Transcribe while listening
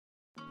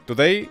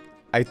Today,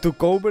 I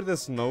took over the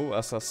snow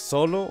as a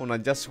solo on a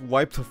just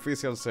wiped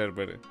official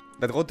server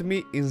that got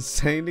me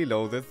insanely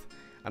loaded,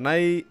 and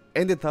I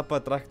ended up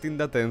attracting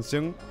the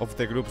attention of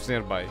the groups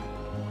nearby.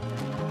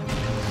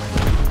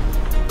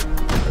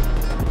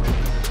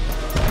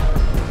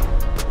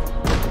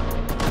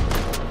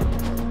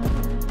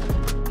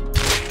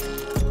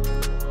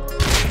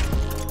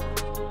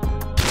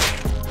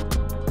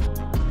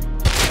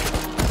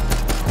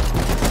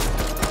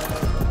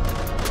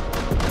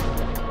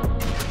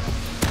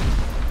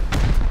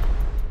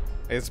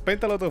 I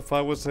spent a lot of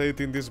hours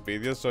editing this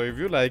video, so if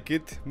you like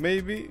it,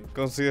 maybe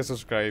consider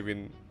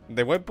subscribing.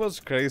 The web was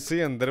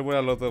crazy and there were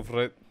a lot of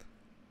red...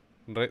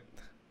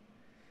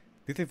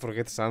 Did I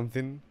forget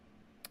something?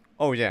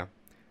 Oh yeah,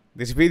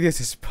 this video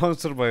is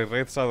sponsored by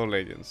Raid Shadow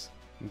Legends.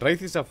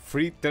 Raid is a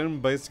free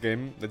turn-based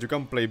game that you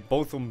can play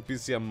both on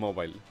PC and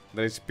mobile.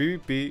 There is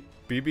PvP,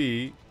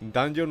 PvE,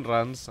 dungeon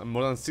runs and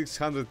more than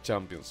 600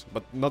 champions.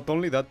 But not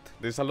only that,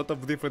 there is a lot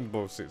of different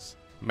bosses.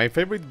 My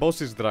favorite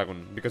boss is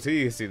Dragon, because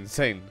he is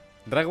insane.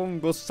 Dragon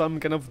was some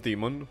kind of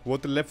demon who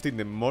got left in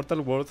the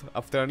mortal world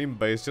after an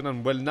invasion,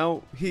 and well,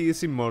 now he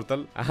is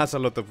immortal and has a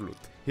lot of loot.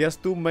 He has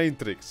two main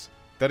tricks: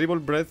 Terrible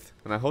Breath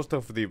and a host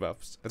of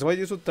debuffs. That's why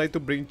you should try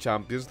to bring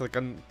champions that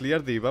can clear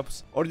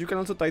debuffs, or you can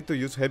also try to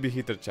use heavy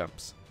hitter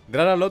champs.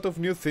 There are a lot of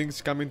new things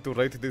coming to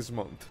Raid this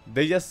month.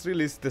 They just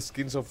released the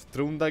skins of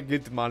Trunda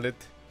Guild Mallet.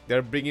 They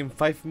are bringing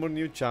 5 more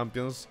new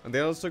champions, and they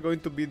are also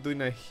going to be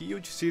doing a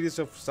huge series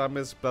of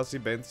Summers Plus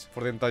events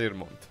for the entire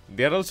month.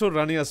 They are also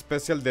running a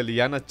special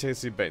Deliana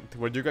Chase event,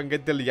 where you can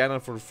get Deliana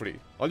for free.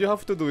 All you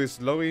have to do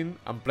is log in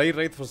and play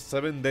Raid for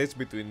 7 days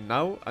between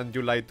now and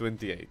July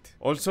 28.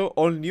 Also,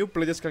 all new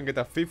players can get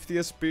a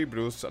 50 SP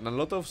bruise and a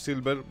lot of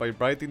silver by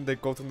writing the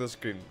code on the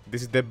screen.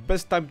 This is the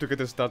best time to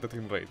get started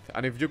in Raid,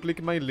 and if you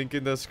click my link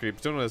in the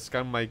description or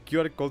scan my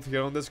QR code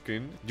here on the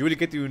screen, you will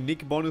get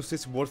unique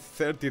bonuses worth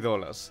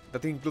 $30.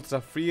 That includes a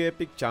free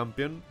epic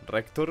champion,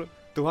 Rector,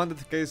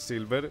 200k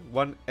silver,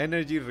 1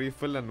 energy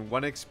refill and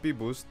 1 XP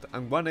boost,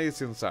 and 1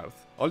 ace in Sarth.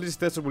 All these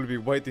tests will be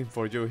waiting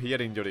for you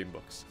here in your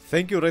inbox.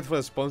 Thank you Raid for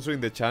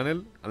sponsoring the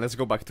channel, and let's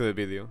go back to the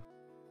video.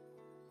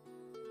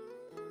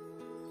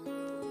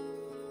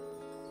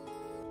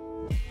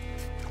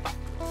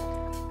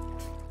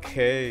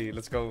 Okay,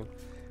 let's go.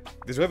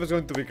 This web is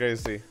going to be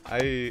crazy.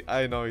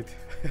 I know it.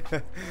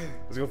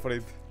 Let's go for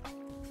it.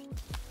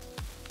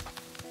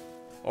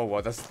 Oh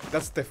wow,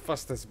 that's the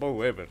fastest bow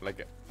ever.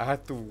 Like, I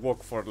had to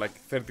walk for like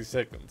 30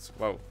 seconds.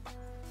 Wow.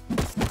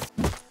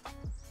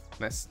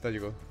 Nice, there you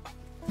go.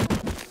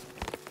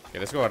 Okay,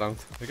 let's go around.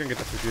 We can get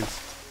a few kills.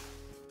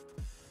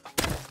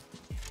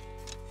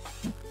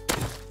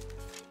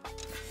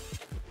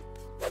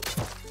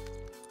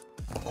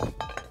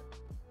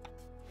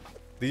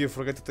 Did you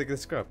forget to take the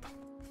scrap?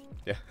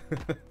 Yeah.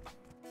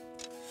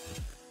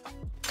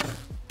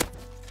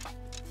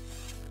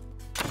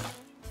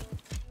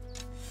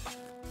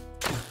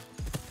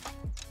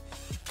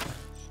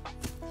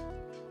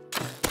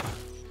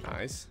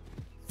 Nice.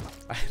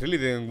 I really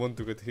didn't want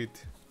to get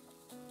hit.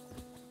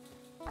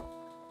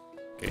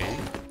 Okay,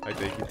 I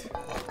take it.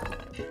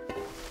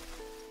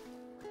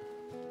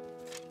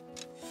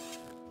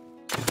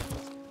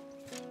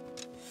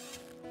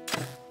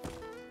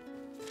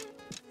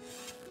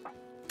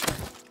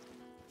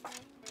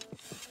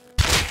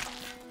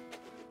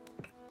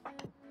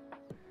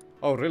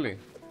 Oh really?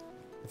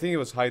 I think he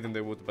was hiding in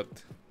the wood, but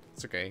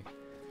it's okay.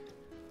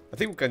 I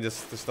think we can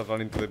just start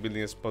running to the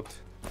building spot.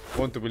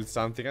 Want to build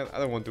something. I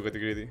don't want to get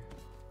greedy.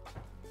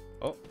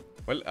 Oh,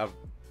 well,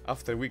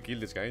 after we kill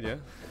this guy, yeah.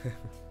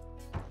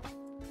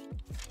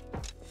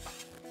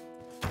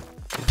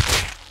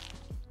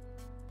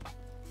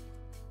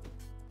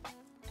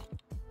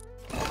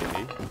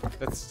 Okay,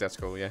 let's just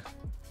go, yeah.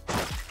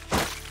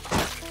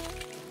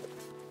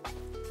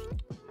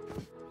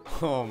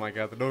 Oh my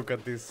god, look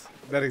at this.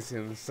 That is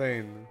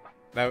insane.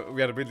 Now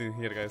we are building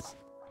here, guys.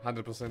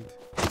 100%.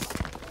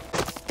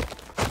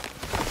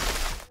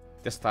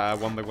 Just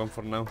 1x1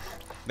 for now.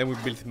 Then we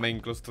build main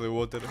close to the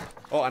water.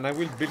 Oh, and I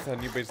will build a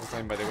new base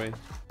design, by the way.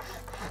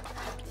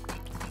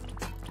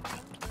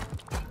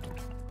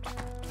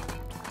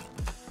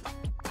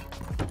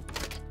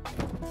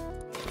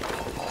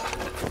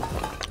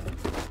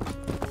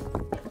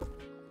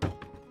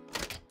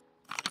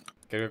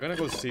 Okay, we're gonna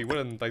go see where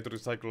and try to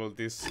recycle all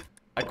this.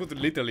 I could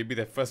literally be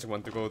the first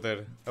one to go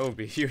there. That would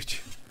be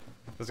huge.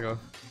 Let's go.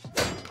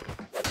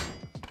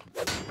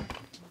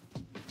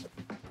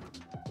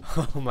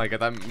 Oh my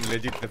god, I'm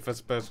legit the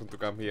first person to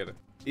come here.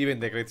 Even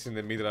the crates in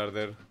the middle are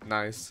there.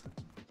 Nice.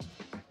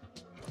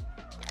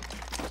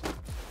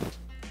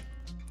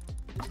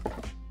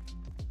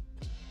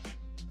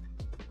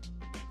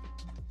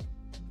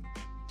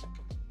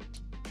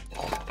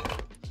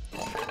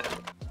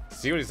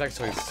 Zero is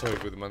actually so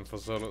good, man, for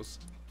solos.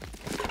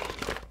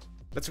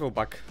 Let's go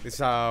back. This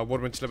is a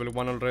workbench level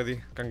 1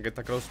 already. Can get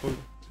a crossbow.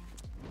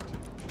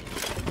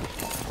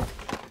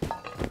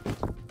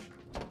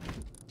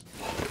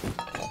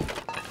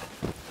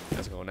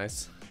 Let's go,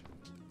 nice.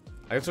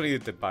 I also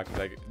needed the pack.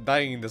 Like,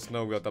 dying in the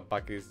snow without a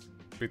pack is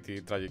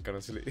pretty tragic,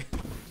 honestly.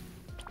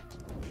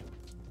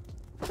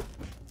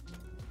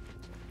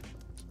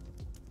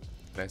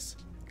 Nice.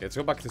 Okay, let's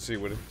go back to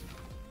Seaward.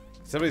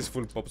 Server is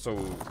full pop, so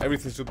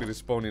everything should be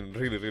respawning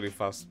really, really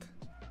fast.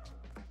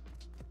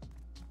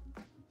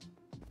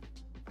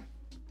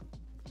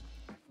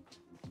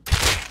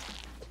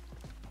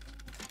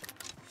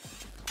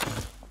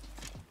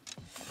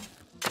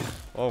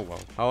 Oh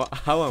wow,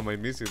 how am I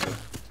missing that?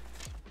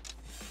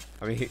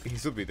 I mean, he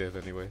should be dead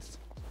anyways.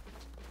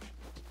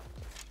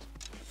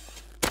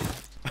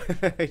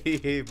 He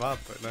gave up,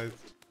 nice.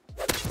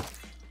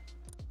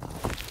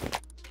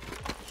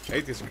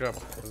 80 scrap,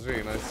 that's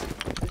really nice.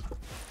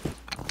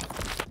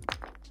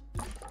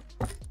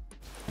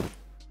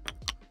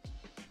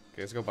 Okay,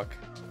 let's go back.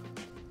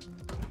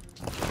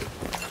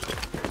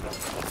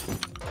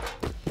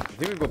 I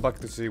think we'll go back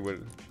to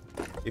Seaward.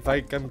 If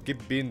I can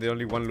keep being the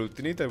only one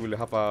looting it, I will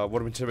have a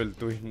Worm Shovel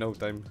 2 in no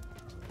time.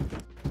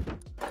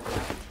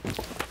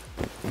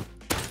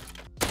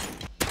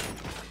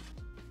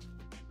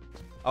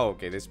 Oh,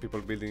 okay, there's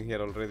people building here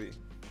already.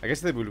 I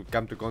guess they will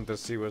come to counter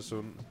Seaward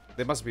soon.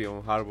 They must be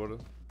on harbor.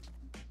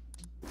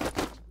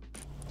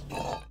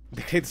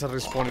 The kids are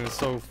respawning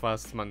so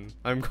fast, man.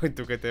 I'm going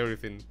to get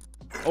everything.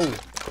 Oh!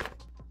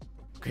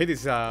 Okay,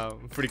 this is a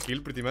free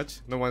kill pretty much.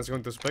 No one's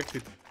going to expect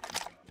it.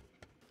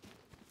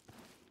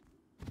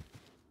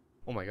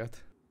 Oh my god.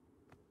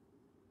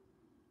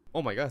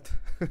 Oh my god.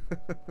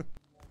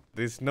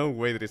 There's no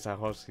way there is a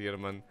horse here,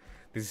 man.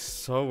 This is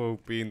so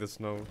OP in the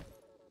snow.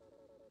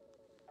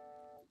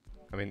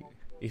 I mean,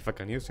 if I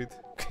can use it.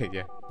 Okay,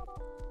 yeah.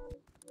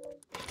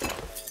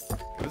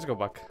 Let's go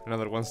back.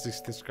 Another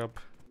 160 scrap.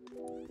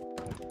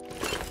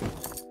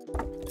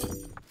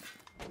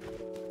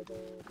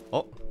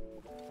 Oh.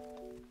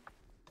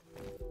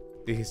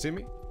 Did he see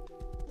me?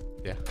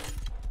 Yeah.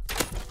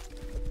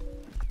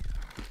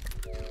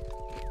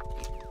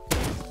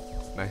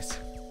 Nice.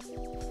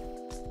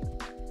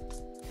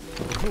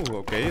 Ooh,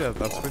 okay,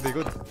 that's pretty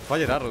good.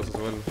 Fire arrows as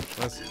well.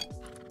 Nice.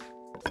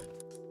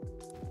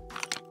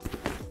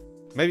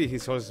 Maybe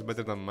his horse is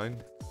better than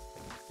mine.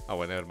 Oh,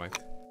 well, never mind.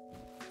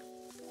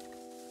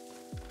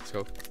 Let's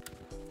go.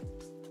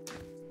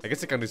 I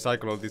guess I can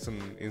recycle all this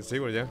in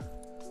Seaward, yeah?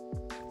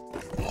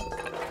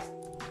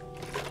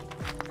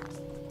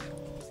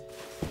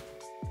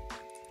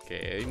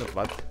 Okay, not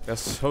bad. They're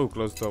so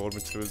close to our Worm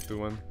Shovel 2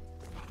 one.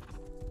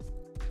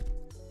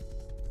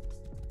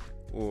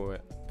 Oh,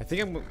 I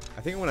think I'm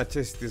gonna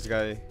chase this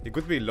guy. He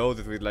could be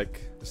loaded with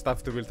like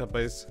stuff to build a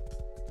base.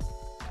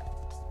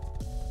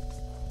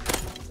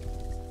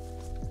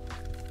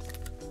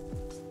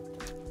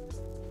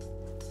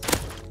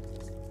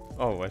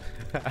 Oh well,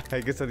 I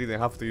guess I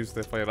didn't have to use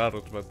the fire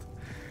arrows, but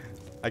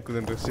I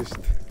couldn't resist.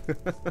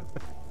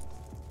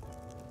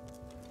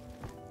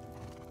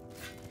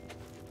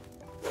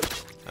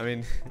 I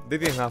mean, they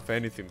didn't have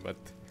anything, but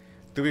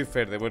to be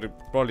fair, they were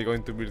probably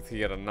going to build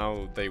here and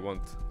now they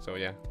won't. So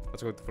yeah,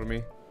 that's good for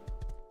me.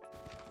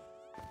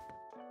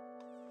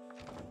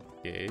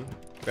 Okay,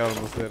 we're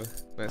almost there.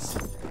 Nice.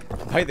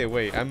 By the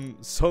way, I'm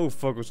so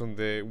focused on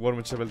the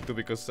Worm Shovel 2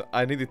 because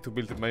I needed to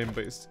build my main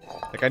base.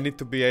 Like, I need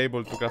to be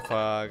able to craft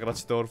a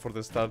garage door for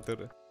the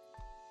starter.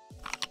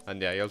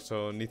 And yeah, I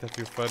also need a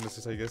few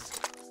furnaces, I guess.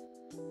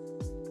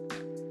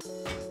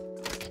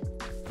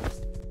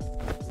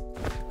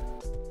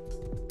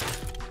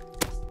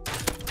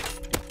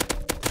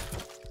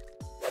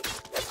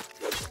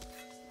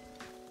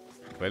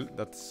 Well,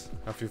 that's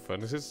a few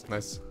furnaces.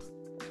 Nice.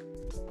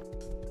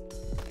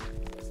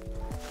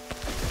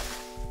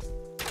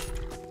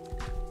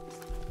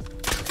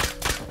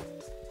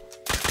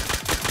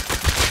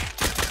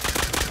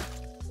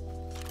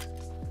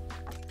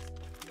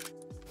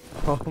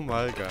 Oh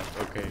my god,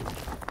 okay.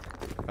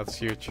 That's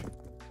huge.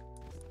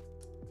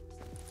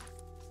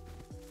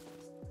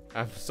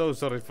 I'm so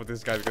sorry for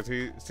this guy because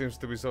he seems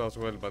to be so as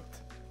well, but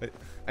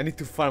I need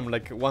to farm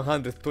like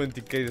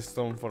 120k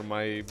stone for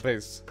my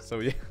base. So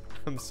yeah,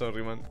 I'm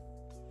sorry, man.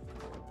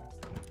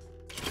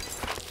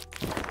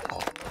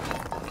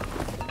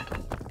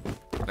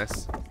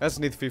 Nice. I just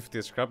need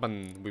 50 scrap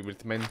and we will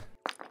main.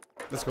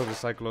 Let's go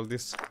recycle all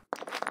this.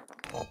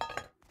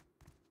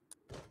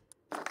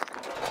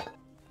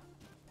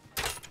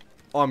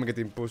 Oh, I'm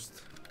getting pushed.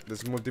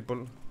 There's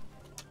multiple.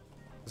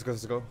 Let's go,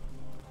 let's go.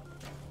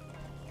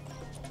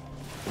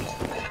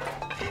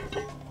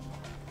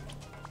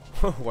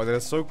 Wow, they're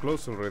so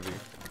close already.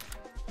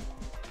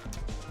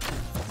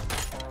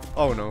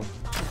 Oh no.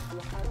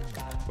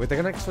 Wait, I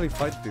can actually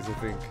fight this, I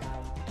think.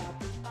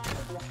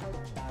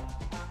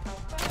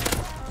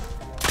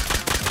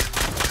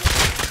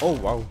 Oh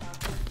wow.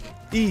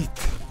 Eat!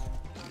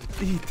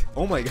 Eat!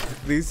 Oh my god,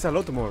 this is a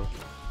lot more.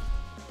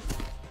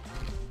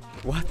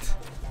 What?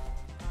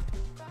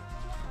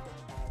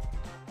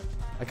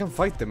 I can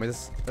fight them, I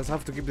just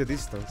have to keep the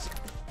distance.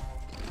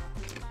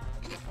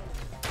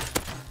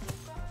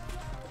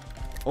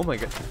 Oh my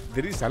god,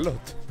 there is a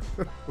lot.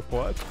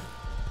 What?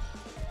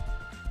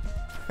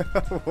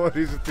 What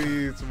is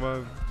this,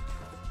 man?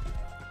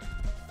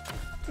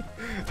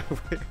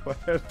 Wait, why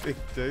are they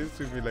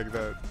chasing me like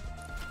that?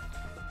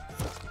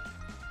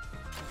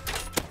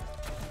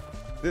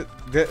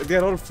 They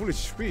are all full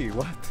HP,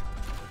 what?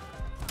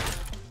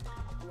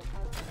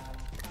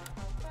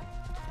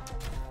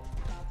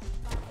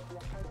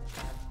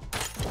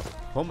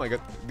 Oh my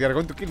god, they are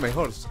going to kill my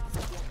horse.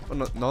 Oh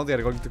no, no, they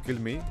are going to kill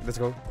me. Let's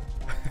go.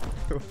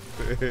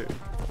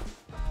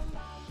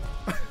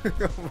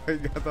 Oh my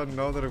god,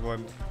 another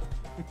one.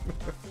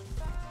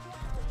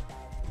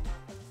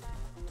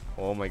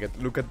 Oh my god,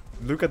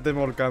 look at them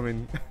all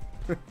coming.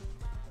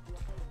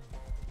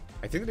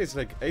 I think there's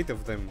like 8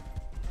 of them.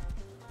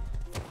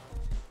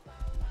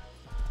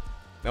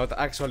 No, but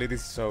actually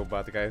this is so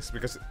bad, guys,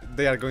 because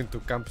they are going to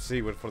camp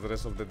seaward for the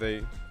rest of the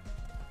day.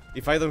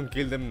 If I don't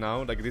kill them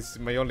now, like this is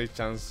my only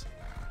chance.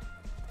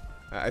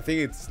 I think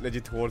it's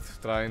legit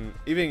worth trying.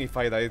 Even if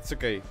I die, it's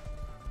okay.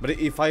 But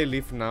if I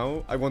leave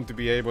now, I won't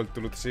be able to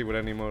loot seaward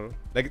anymore.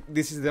 Like,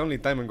 this is the only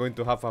time I'm going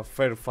to have a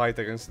fair fight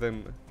against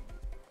them.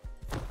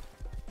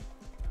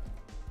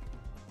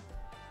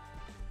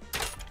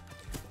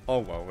 Oh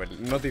wow, well,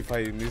 not if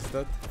I miss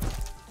that.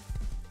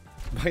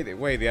 By the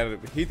way, they are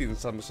hitting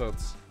some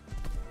shots.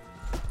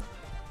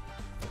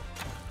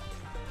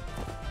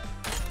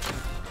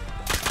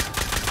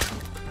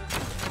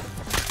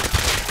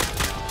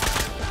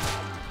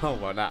 Oh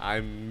wow, nah,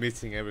 I'm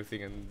missing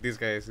everything and this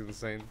guy is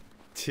insane.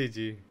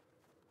 GG.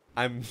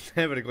 I'm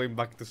never going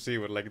back to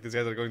seaward, like these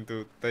guys are going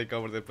to take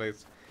over the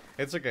place.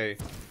 It's okay,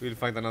 we'll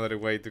find another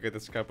way to get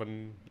the scrap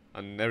and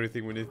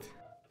everything we need.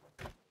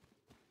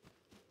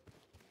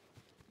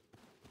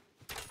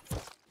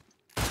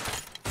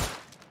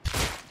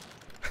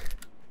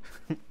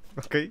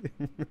 Okay.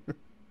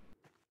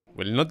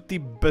 Well, not the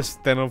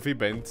best 10 of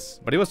events,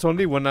 but it was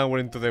only 1 hour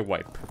into the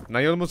wipe. And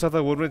I almost had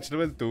a Workbench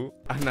level 2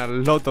 and a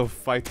lot of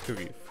fight to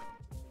give.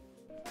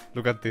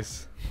 Look at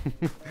this.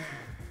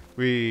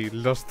 We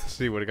lost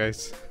seaward,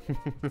 guys.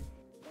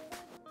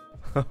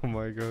 Oh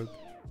my god.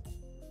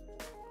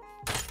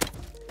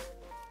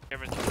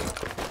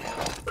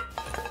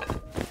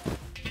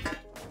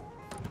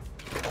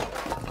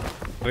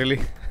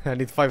 Really? I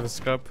need 5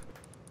 scrap.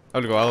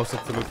 I'll go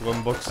outside to loot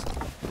 1 box.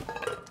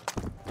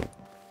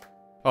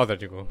 Oh, there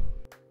you go.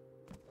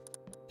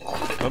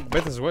 Oh,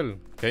 bet as well.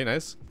 Okay,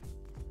 nice.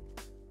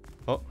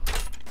 Oh.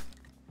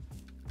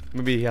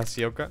 Maybe he has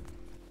Yoka.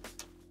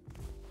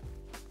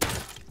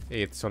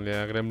 Hey, it's only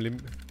a gremlin.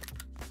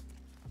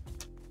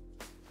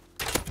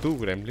 2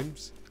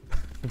 gremlins.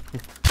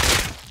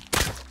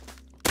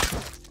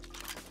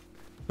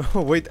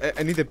 Oh, wait,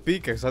 I need a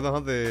pickaxe. I don't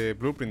have the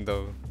blueprint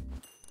though.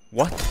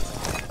 What?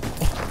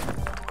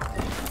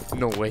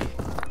 No way.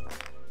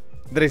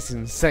 That is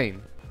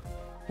insane.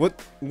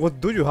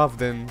 What do you have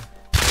then?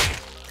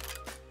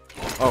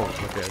 Oh,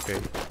 okay.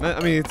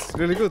 I mean, it's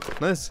really good.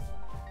 Nice.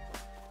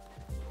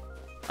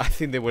 I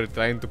think they were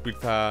trying to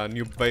build a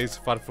new base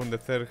far from the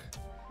Zerg.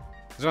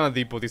 Just gonna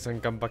depot this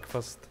and come back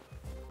fast.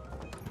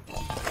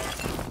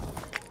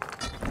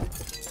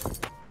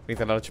 Need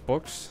a large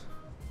box.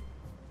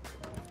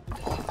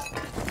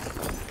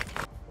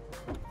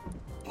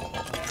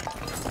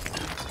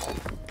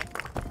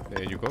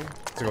 There you go.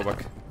 Let's go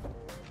back.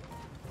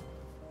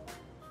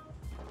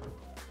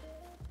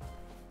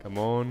 Come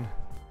on.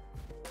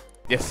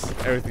 Yes,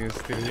 everything is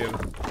still here.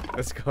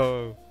 Let's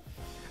go.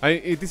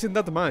 It isn't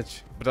that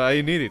much, but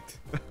I need it.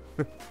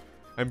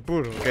 I'm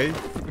poor, okay?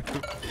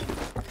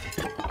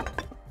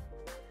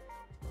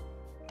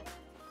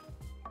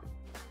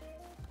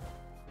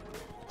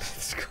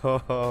 Let's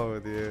go,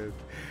 dude.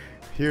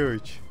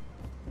 Huge.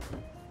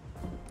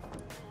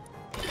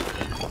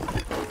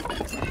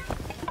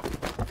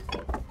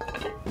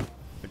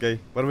 Okay,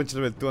 Workbench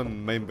level 2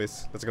 on main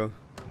base. Let's go.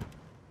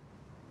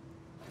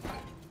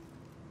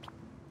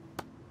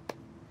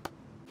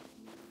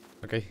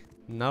 Okay,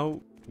 now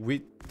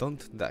we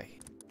don't die.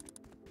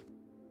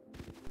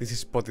 This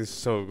spot is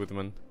so good,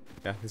 man.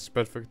 Yeah, this is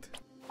perfect.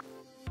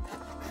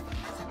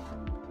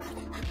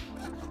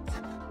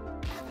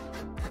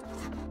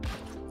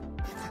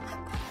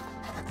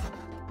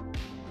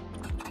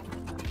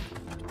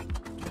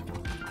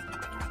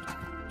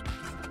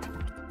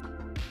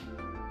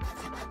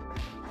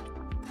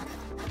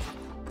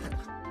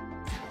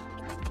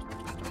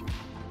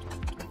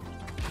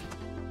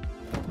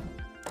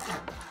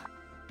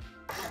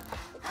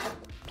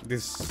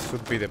 This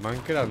should be the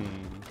bunker and...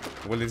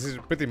 well, this is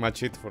pretty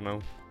much it for now.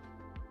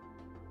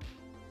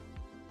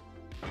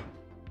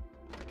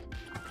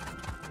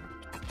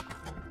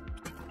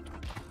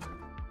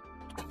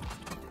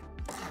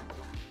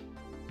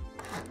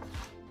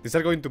 These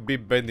are going to be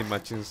bending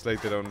machines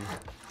later on.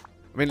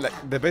 I mean,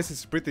 like, the base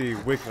is pretty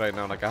weak right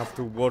now, like I have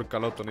to work a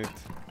lot on it.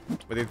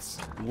 But it's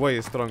way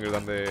stronger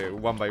than the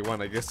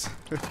 1x1, I guess.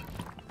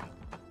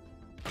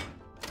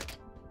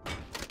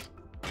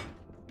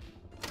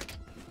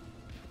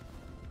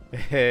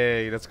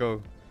 Hey, let's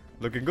go.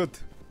 Looking good.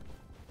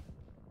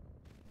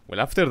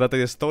 Well, after that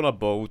I stole a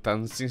boat,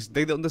 and since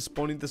they don't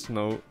spawn in the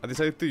snow, I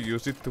decided to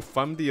use it to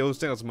farm the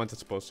ocean as much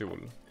as possible.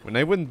 When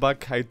I went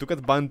back, I took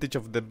advantage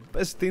of the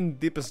best thing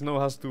deep snow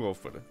has to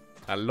offer.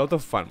 A lot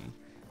of fun.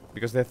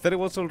 Because the third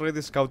was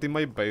already scouting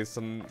my base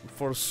and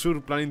for sure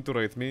planning to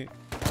raid me.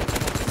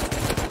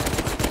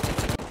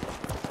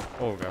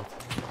 Oh god.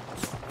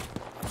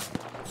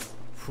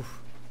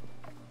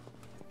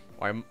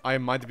 I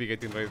might be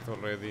getting ready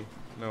already.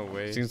 No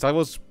way. Since I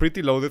was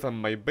pretty loaded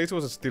and my base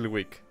was still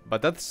weak.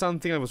 But that's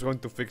something I was going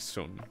to fix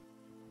soon.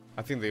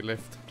 I think they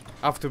left.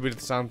 I have to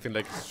build something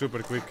like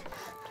super quick.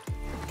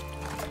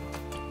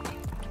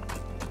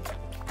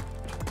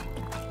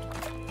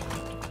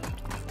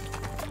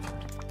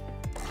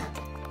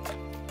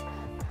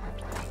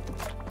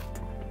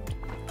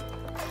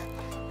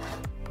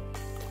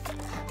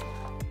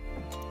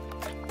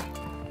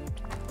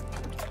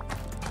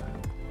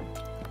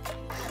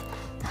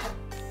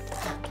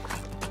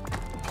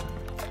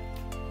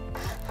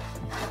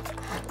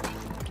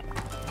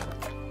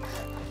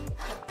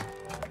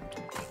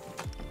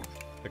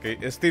 Okay,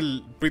 it's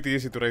still pretty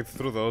easy to raid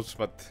through those,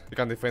 but you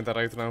can't defend that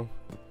right now.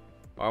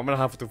 I'm gonna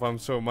have to farm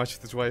so much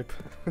this wipe.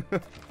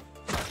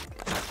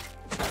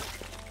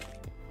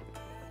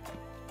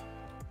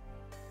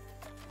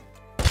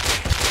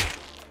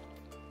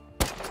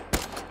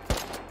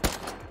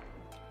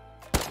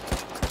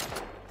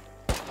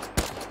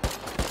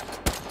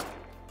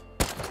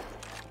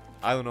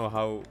 I don't know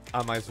how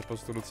am I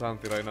supposed to loot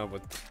something right now,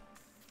 but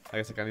I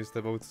guess I can use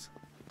the boats.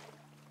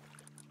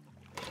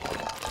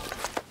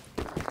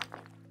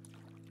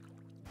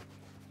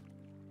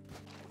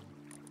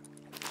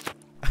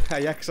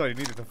 I actually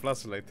needed a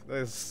flashlight. That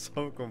is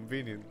so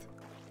convenient.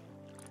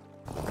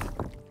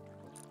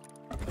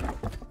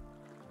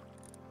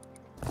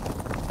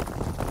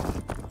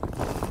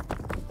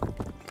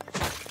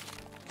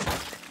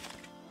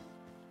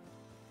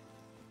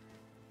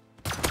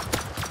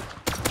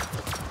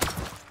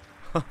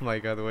 Oh my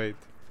god, wait.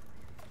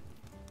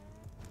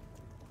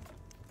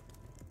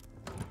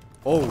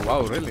 Oh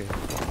wow, really?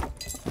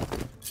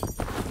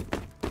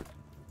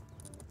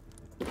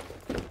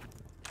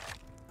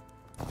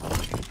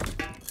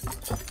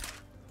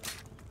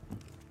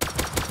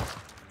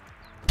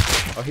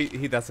 Oh,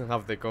 he doesn't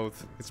have the code.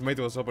 His mate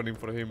was opening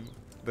for him.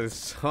 That is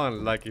so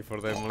unlucky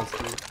for them,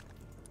 honestly.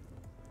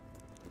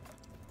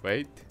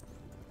 Wait.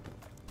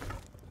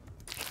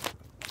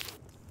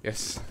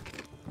 Yes.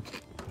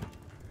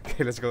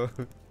 Okay, let's go.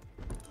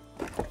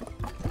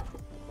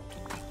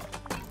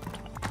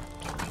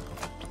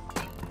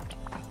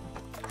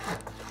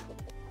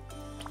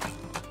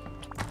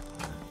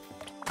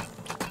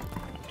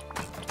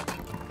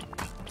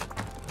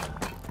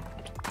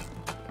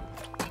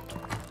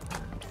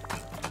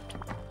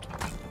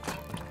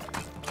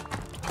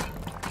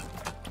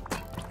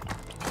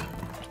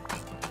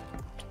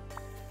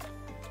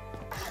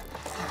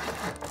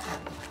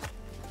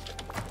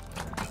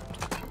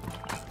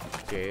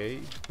 Okay,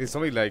 it's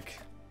only like,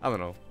 I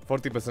don't know,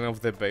 40% of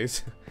the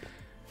base.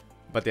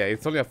 But yeah,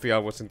 it's only a few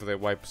hours into the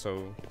wipe,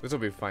 so this will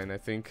be fine, I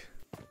think.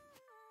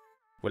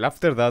 Well,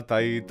 after that,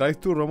 I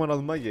tried to roam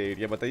around my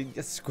area, but I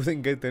just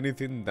couldn't get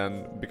anything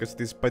done, because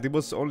despite it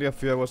was only a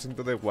few hours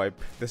into the wipe,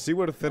 the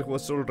Seaward Third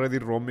was already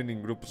roaming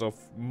in groups of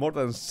more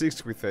than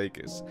 6 with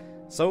AKs.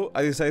 So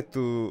I decided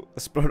to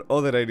explore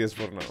other areas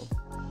for now.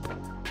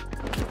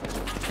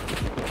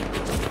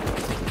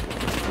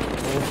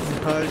 Oh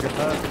my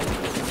god,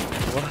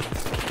 what?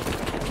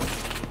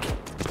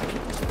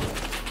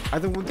 I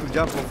don't want to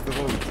jump off the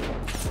boat.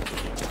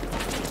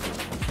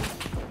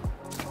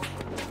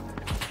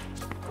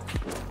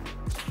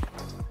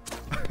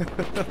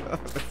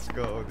 Let's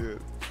go,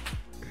 dude.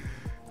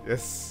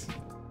 Yes.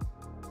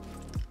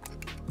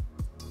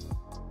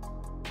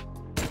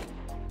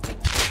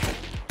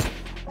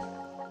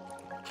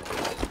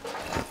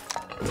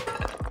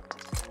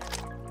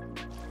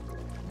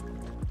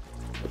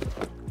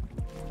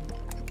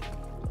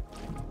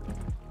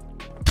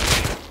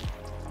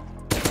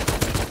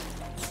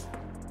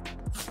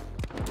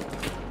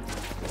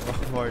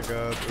 Oh my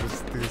god, what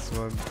is this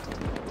one?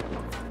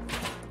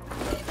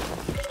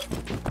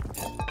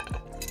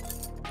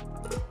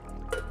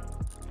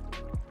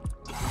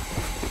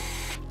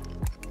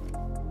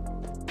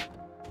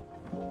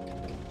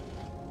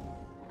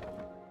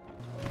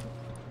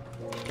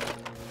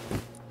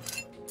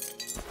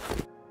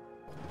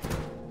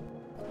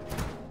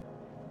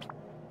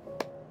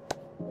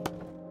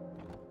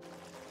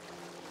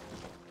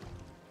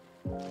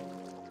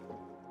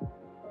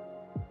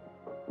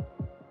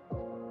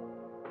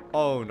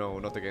 Oh no,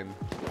 not again.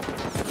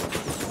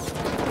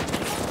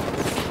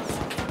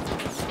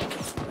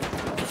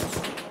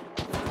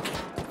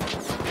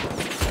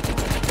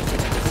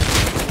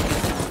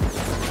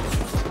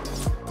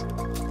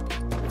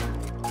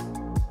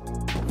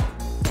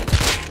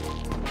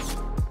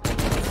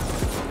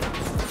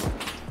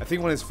 I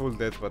think one is full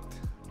dead, but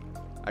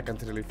I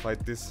can't really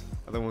fight this.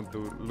 I don't want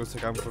to lose a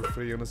gun for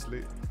free,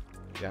 honestly.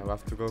 Yeah, we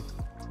have to go.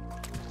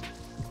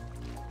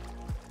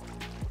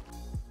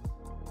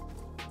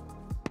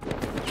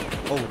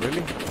 Oh,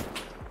 really?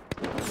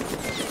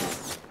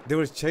 They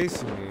were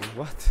chasing me,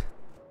 what?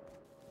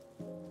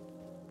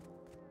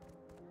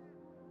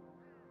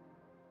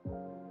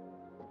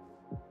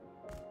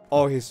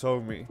 Oh, he saw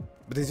me.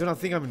 But he's gonna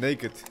think I'm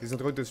naked. He's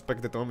not going to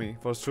expect it on me,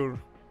 for sure.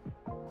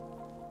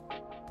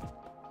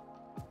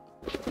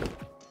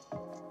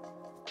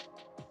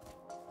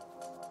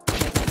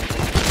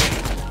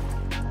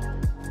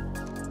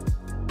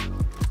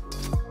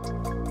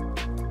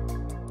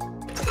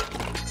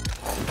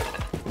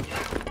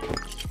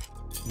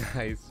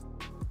 Nice.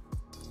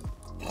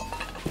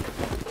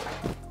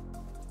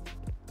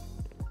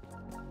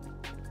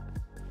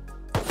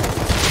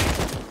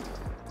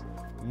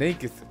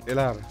 Naked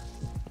LR.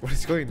 What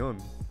is going on?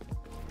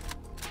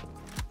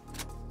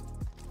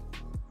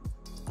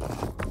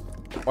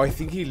 Oh, I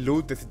think he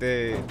looted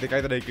the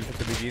guy that I killed at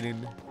the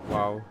beginning.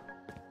 Wow.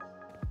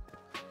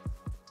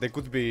 They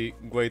could be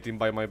waiting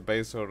by my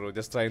base or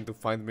just trying to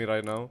find me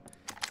right now.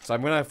 So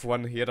I'm gonna have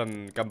one here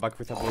and come back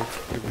with a bolt.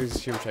 If this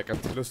is huge, I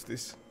can't lose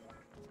this.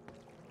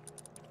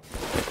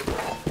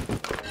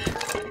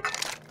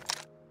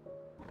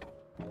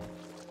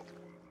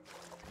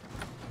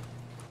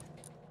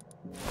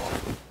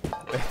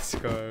 Let's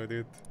go,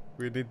 dude.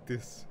 We need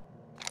this.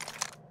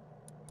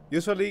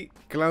 Usually,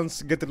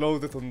 clans get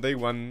loaded on day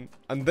 1,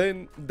 and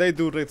then they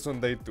do raids on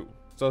day 2.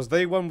 So as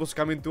day 1 was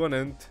coming to an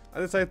end,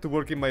 I decided to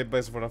work in my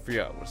base for a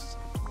few hours.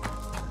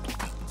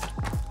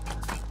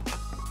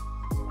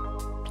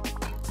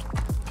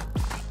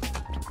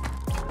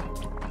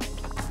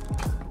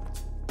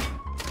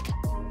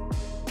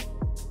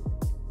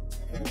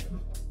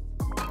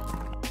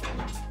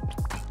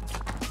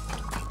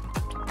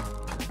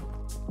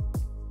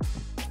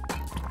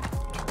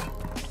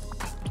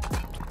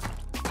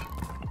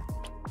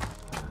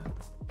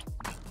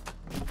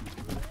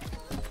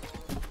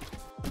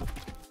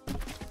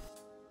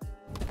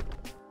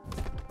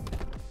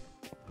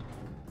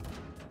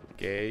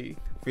 Okay,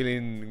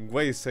 feeling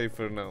way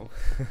safer now.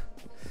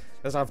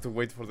 Just have to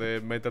wait for the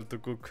metal to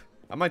cook.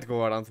 I might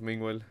go around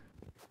meanwhile.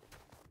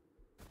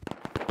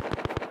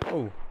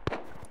 Oh,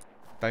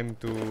 time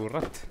to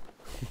rat.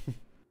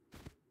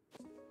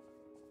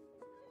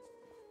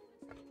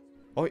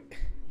 Oh,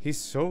 he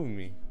saw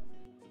me.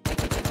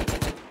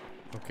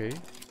 Okay.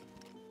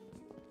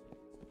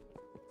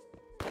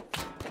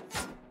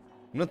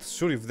 I'm not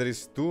sure if there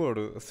is 2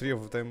 or 3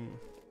 of them.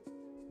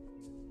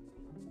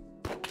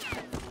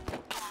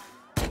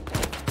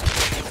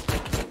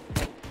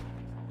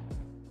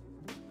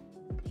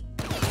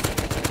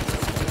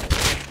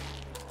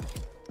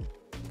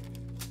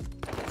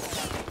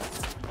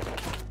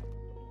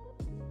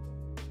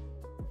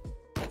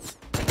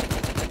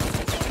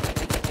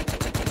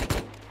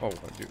 Oh,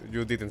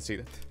 you didn't see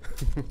that.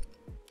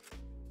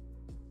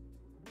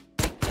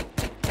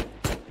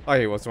 Oh,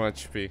 he was 1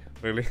 HP,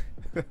 really?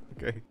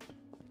 Okay.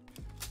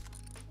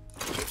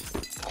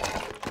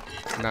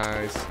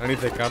 Nice. I need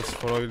the cards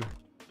for oil.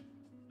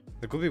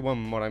 There could be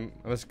one more. I'm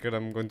scared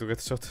I'm going to get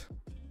shot.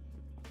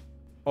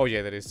 Oh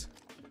yeah, there is.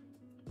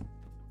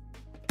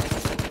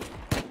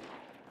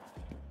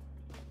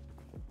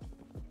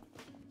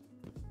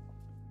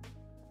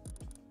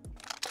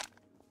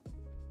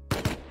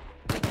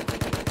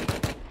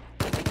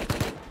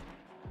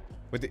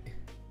 But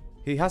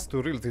he has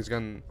to reel his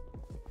gun.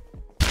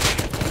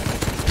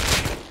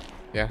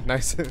 Yeah,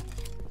 nice. That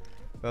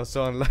was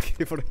so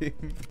unlucky for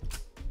him.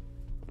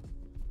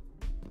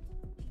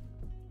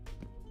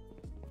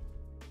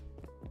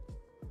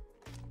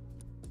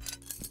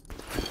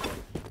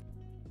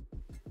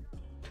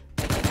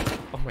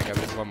 Oh my god,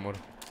 there's one more.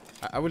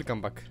 I will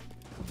come back.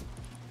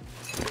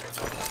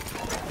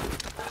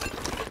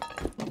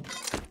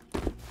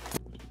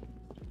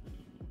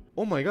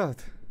 Oh my god.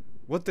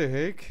 What the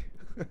heck?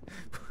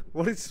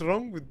 What is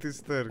wrong with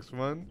these Turks,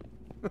 man?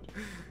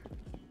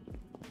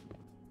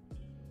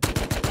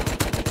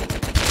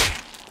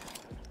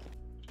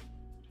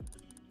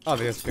 Ah,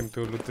 they just came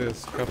to loot the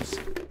scraps.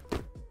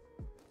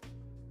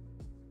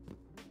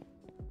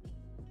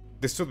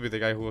 This should be the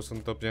guy who was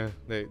on top, yeah.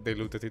 They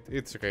looted it.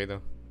 It's okay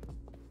though.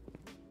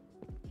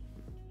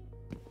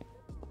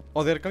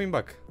 Oh, they're coming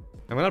back.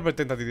 I'm gonna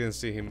pretend I didn't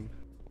see him.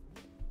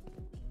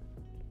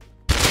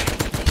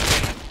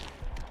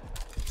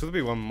 Should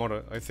be one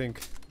more, I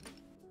think.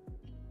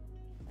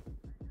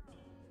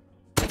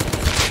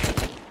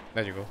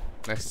 There you go.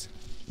 Nice.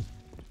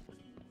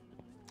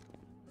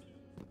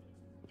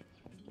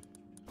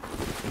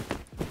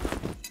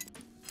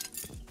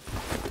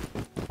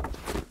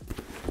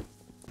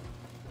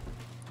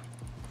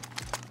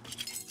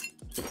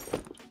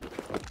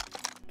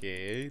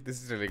 Okay,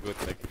 this is really good.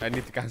 Like, I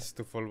need guns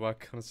to fall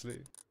back, honestly.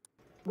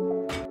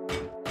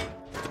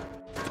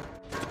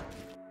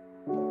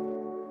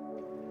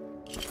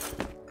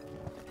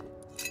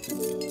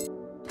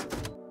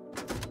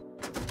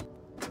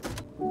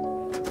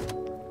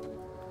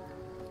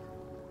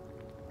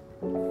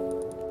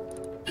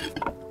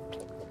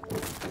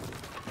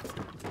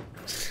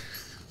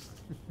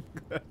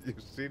 Are you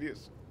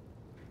serious?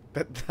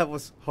 That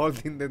was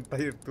holding the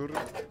entire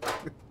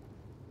turret?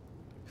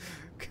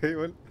 Okay,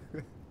 well.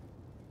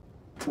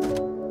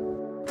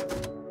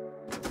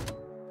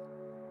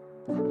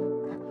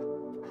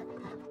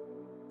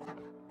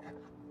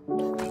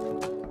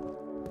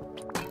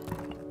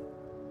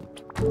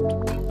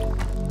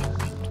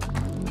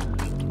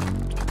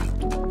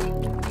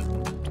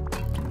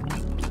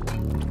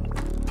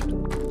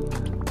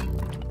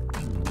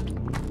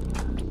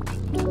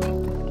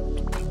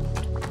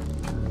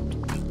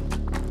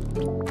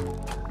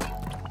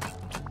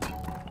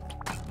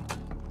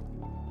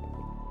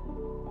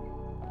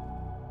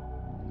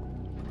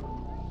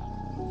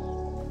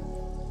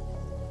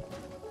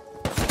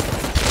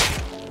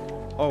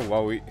 Oh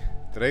wow, we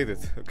traded,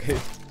 okay.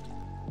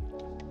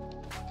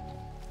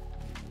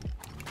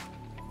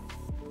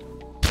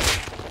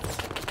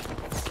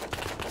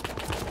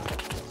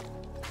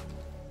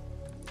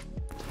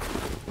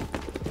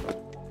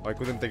 Oh, I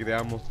couldn't take the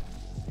ammo.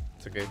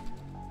 It's okay.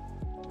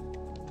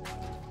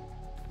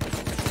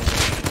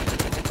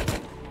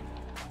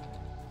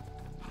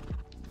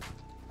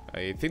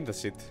 I think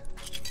that's it.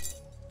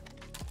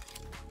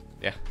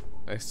 Yeah,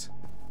 nice.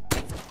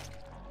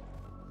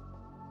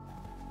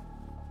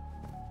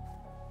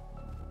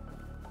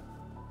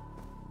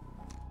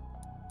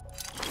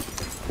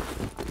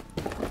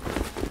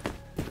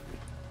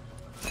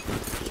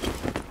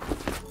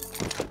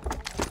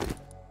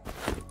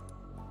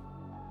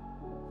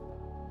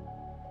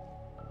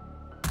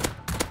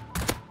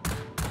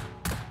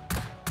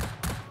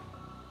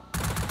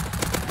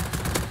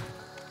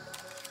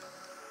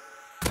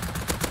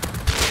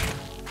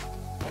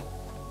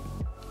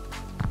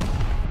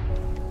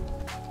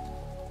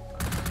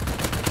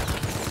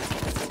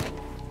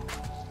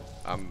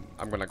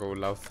 I'm gonna go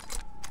loud.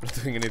 Not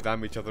doing any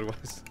damage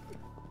otherwise.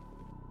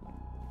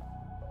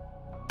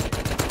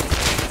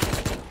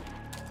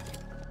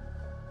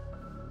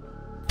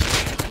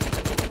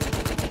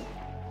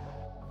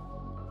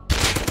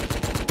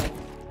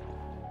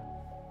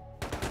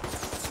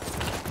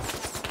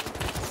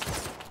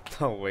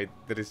 Oh wait,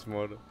 there is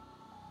more.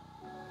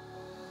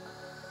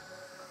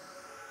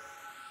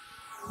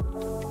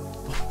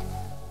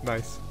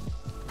 Nice.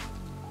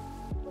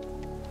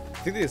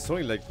 I think there's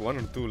only like 1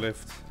 or 2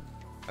 left.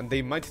 And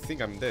they might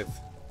think I'm dead.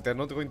 They're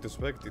not going to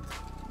expect it.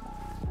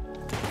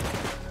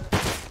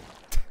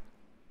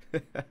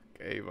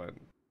 Okay, man.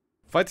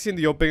 Fights in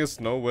the open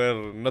snow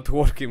were not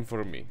working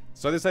for me,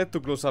 so I decided to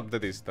close up the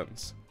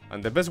distance.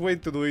 And the best way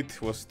to do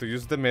it was to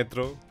use the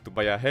metro to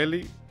buy a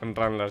heli and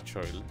run large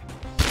oil.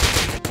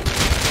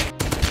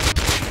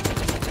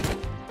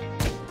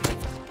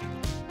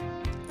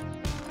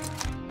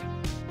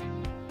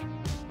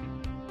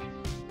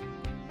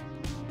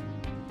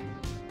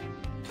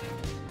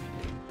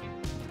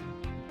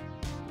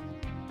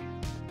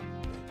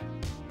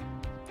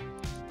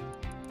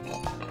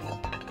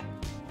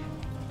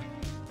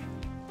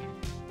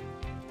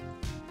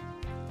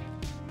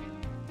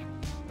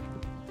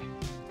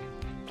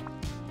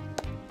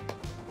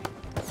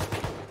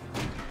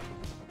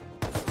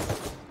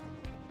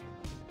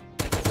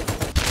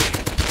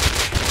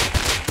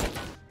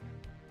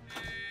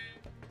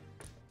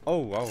 Oh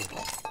wow,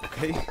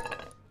 okay.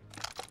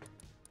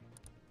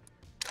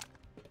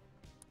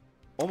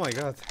 Oh my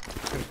god,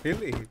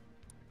 really?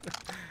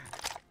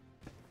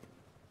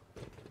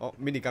 Oh,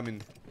 mini coming.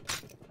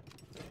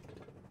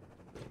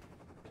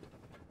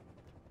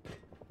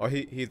 Oh,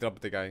 he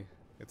dropped the guy.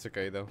 It's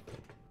okay though.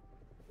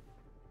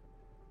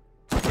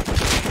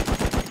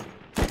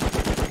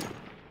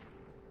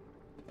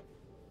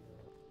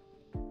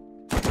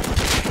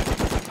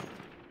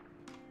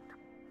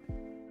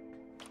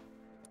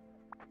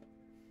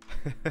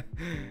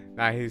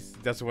 Nah, he's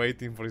just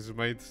waiting for his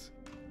mates.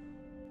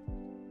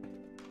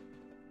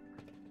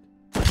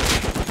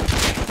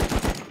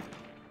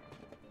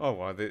 Oh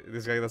wow,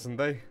 this guy doesn't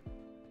die.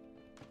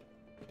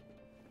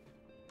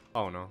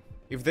 Oh no.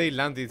 If they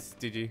land, it's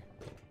GG.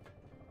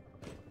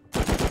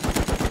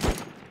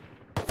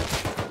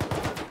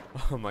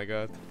 Oh my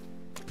god.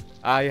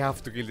 I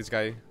have to kill this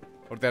guy,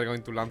 or they're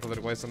going to land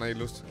otherwise and I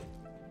lose.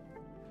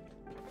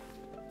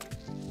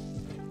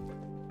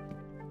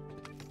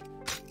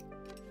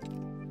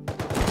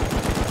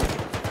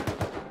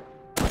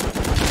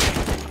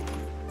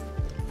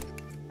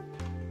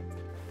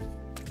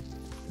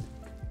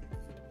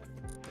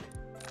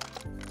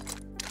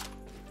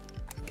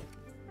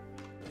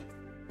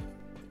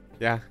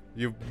 Yeah,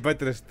 you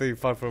better stay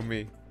far from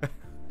me.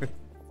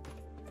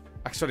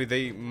 Actually,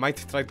 they might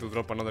try to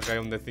drop another guy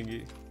on the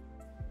thingy.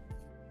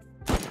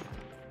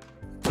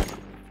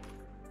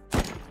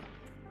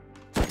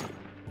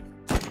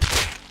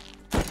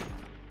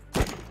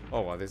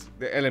 Oh wow, the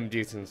LMG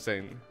is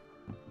insane.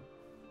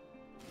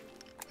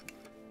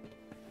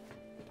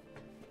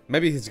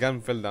 Maybe his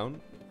gun fell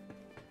down?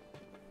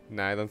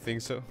 Nah, I don't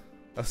think so.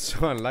 That's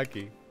so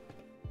unlucky.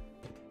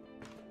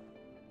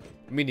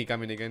 Mini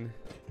coming again.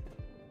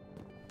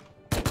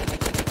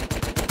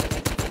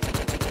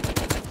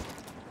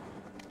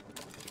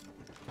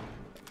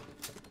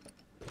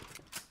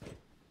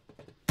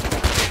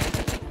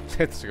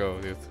 Let's go,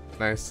 dude.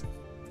 Nice.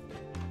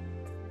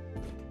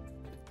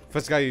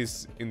 First guy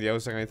is in the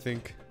ocean, I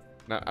think.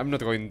 Nah, I'm not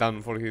going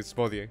down for his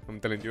body, I'm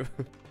telling you.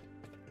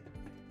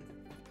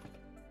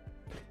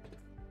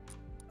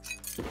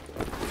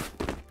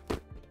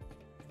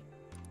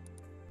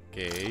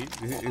 Okay,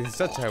 this is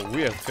such a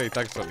weird trait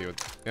actually,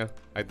 but yeah,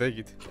 I take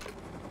it.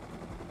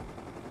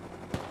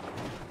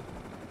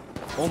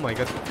 Oh my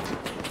god.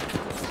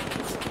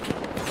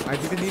 I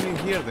didn't even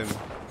hear them.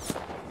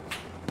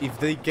 If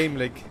they came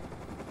like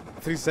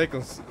 3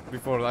 seconds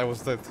before I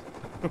was dead.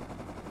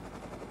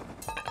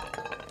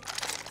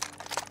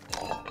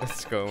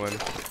 Let's go, man.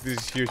 This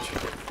is huge.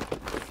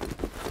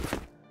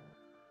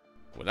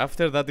 Well,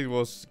 after that it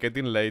was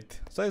getting late,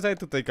 so I decided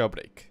to take a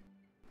break.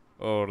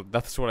 Or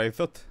that's what I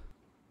thought.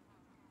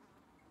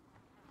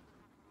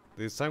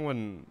 There's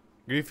someone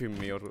griefing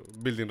me or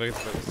building raid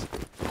base.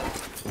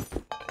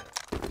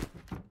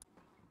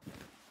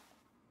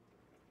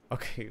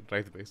 Okay,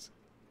 raid base.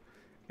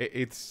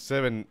 It's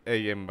 7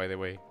 AM by the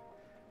way.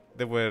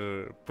 They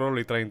were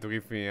probably trying to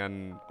give me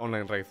an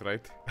online raid,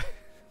 right?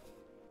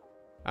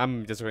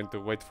 I'm just going to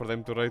wait for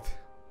them to raid.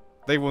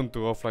 They want to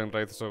offline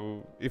raid,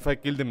 so if I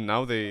kill them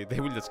now, they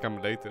will just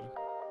come later.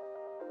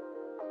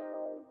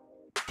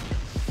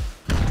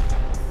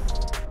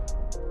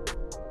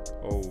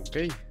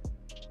 Okay.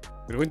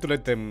 We're going to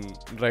let them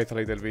raid a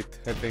little bit,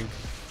 I think.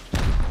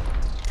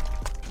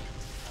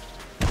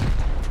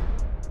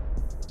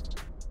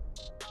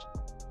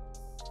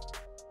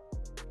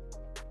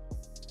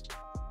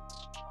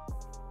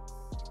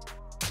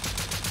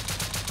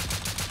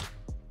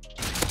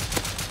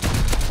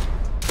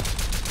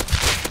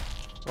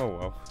 Oh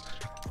wow.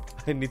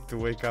 I need to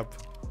wake up.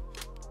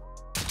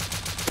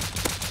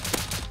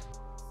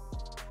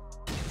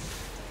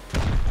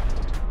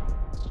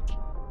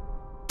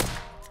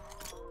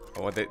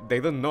 Oh, they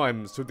don't know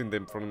I'm shooting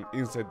them from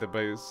inside the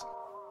base.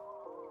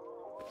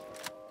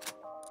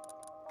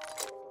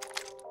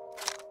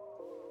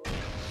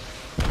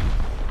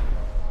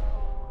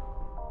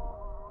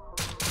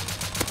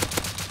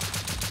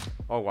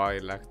 Oh wow, I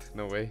lagged.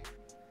 No way.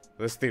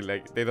 But still,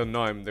 like, they don't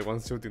know I'm the one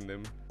shooting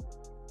them.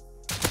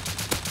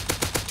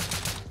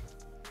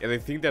 Yeah, they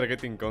think they're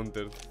getting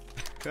countered.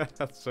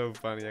 That's so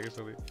funny,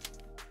 actually.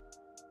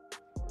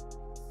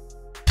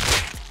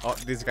 Oh,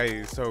 this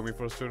guy saw me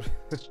for sure.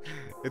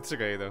 It's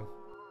okay, though.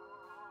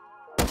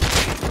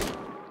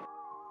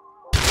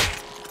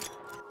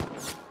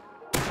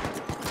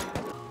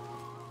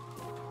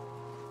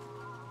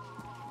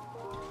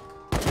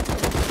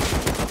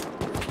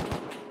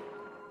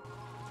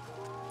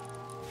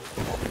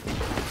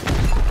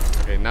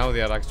 Okay, now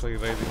they are actually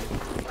raiding.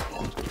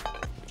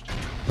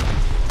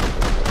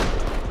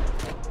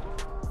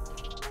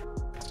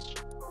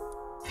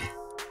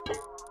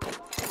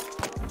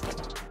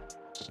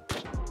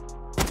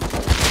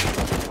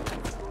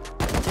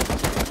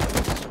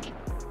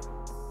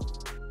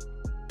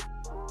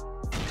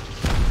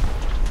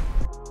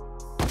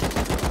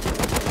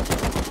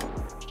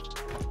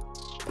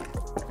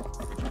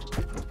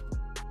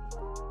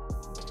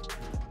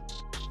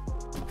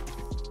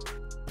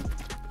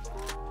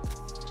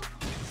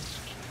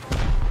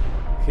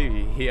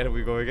 Here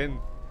we go again.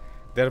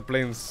 They're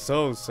playing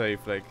so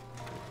safe, like,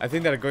 I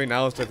think they're going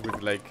outside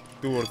with like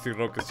 2 or 3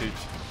 rockets each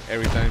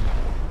every time.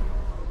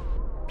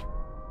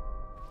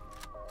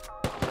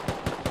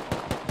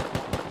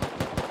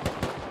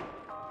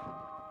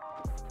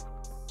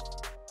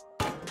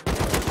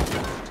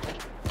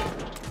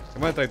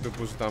 I'm gonna try to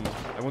push them.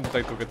 I want to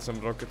try to get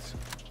some rockets.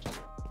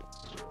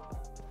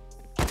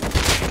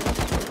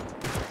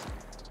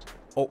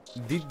 Oh,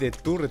 did the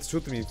turret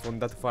shoot me from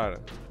that far?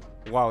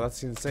 Wow,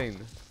 that's insane.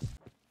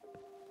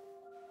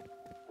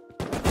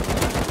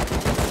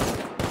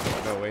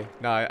 No way.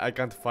 No, I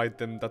can't fight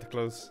them that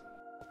close.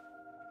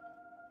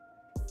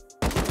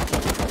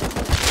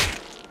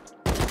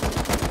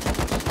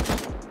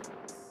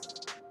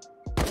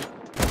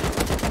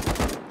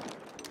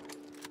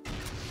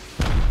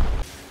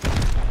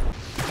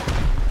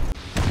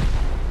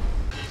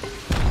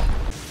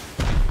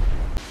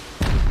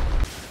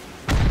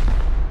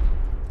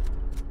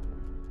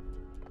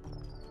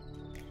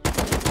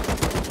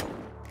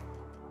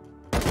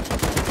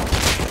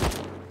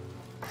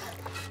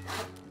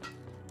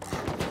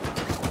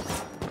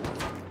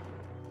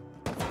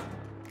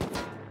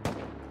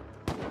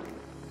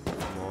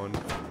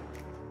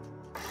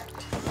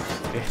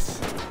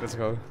 Yes, let's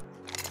go.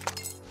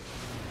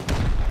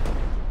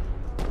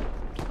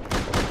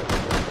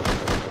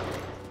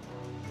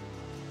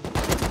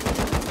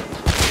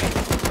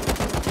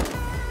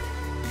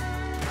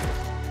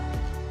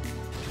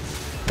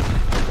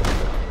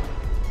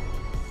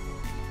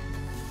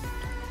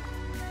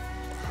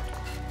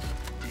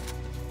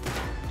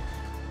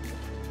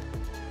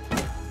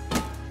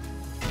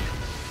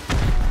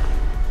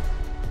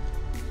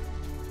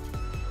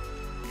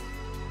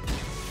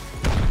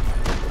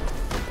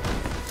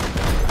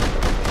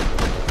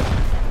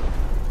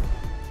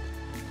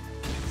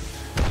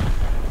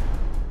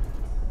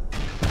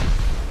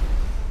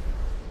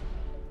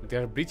 They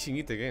are breaching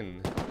it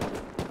again.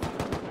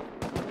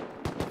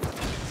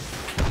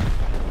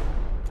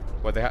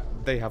 But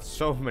they have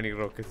so many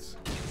rockets.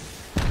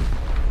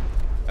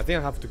 I think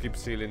I have to keep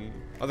sealing,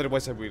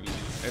 otherwise I will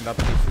end up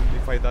losing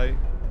if I die.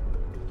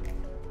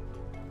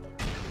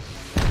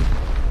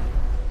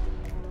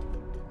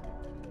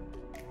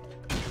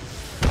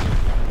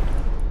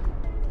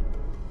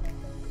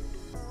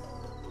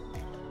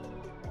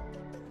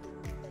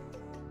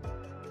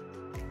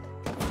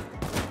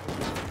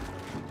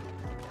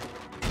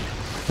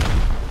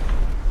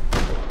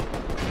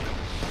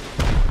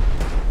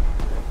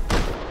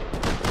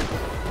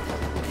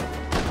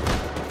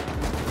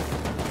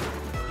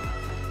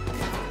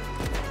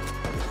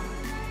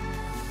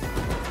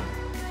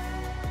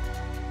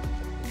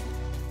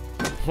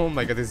 Oh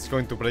my god, this is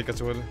going to break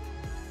as well.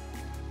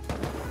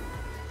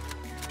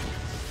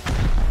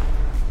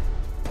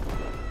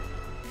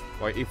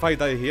 Why, if I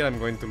die here, I'm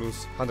going to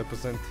lose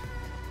 100%.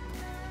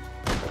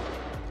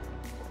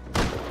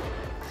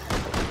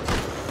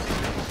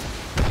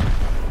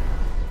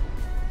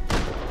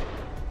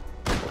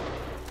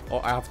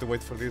 Oh, I have to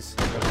wait for this.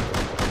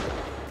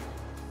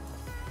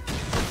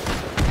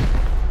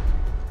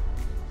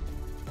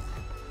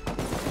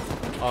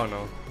 Oh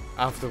no,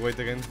 I have to wait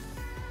again.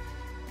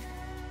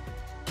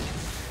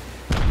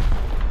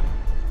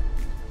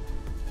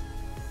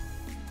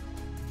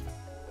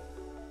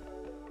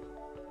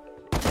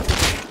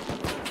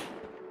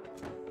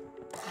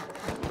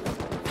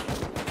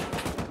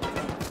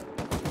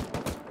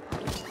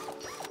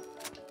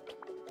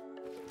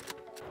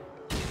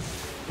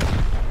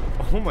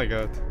 Oh my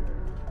god.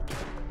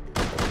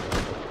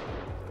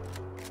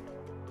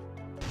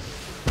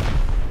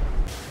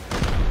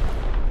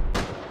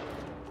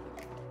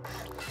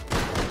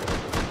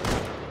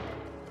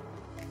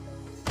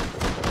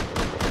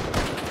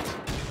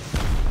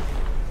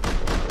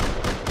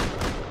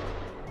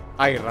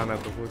 I ran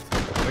out of wood.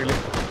 Really?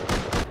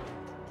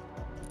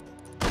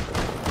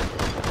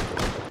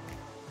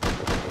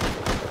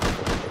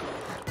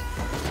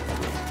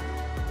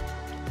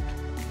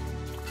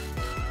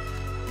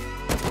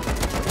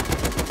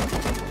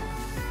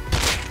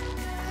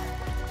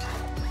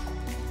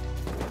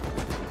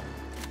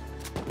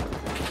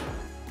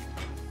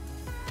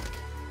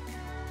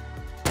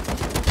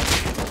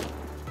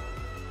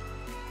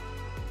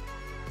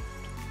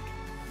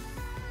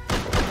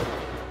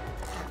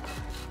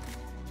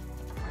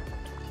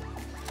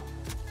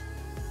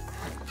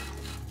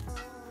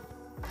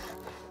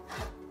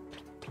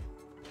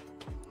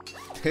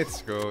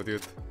 Let's go,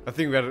 dude. I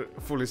think we are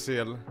fully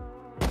CL.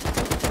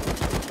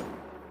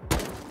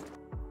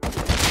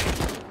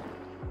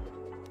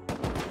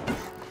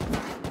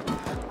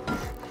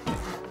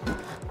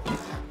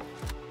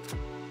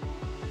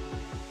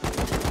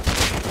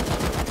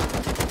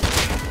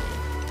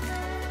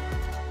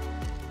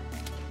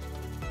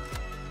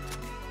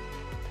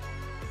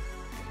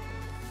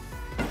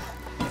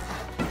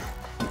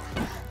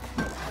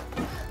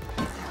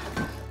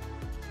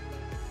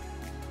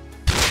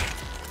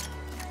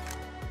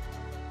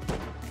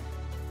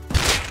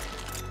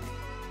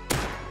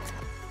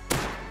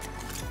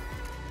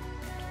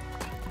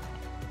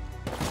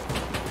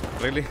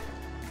 Really?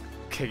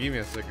 Okay, give me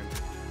a second.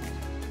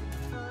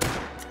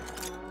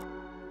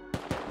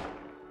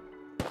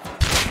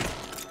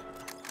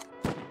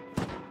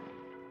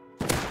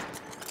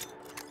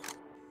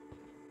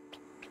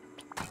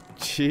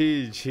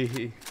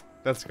 GG.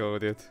 Let's go,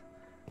 dude.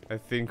 I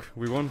think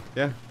we won,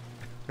 yeah.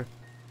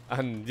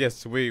 And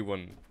yes, we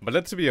won. But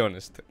let's be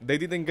honest, they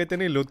didn't get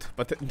any loot,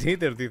 but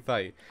neither did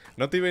I.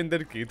 Not even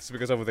their kits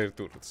because of their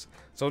turrets.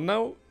 So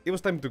now, it was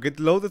time to get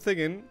loaded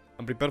again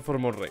and prepare for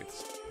more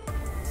raids.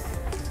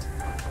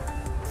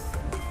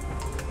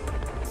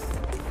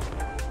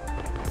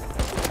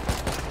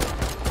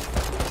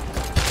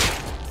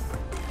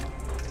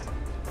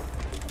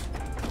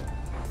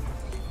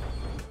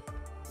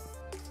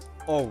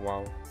 Oh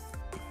wow.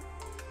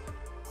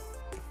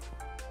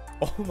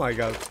 Oh my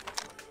god.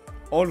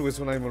 Always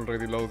when I'm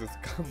already loaded,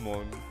 come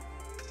on.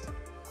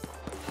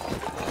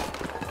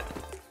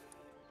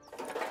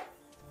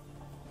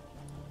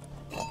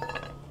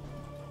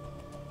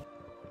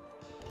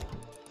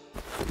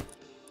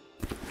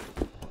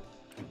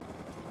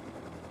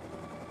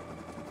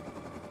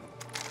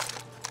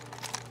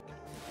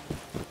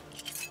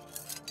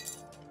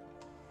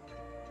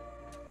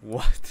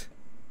 What?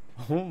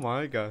 Oh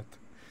my god.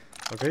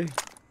 Okay.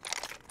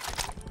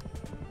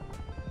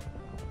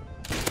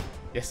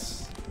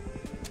 Yes.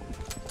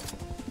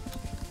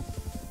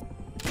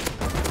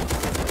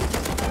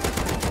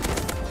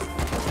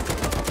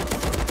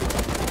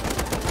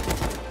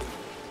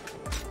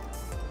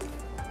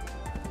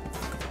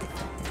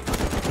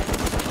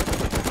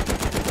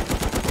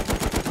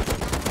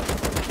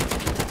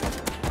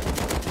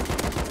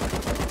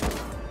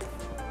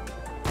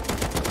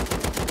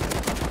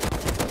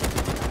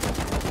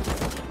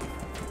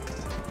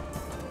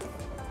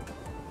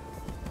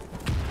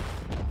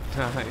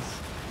 Nice.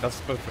 That's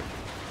perfect.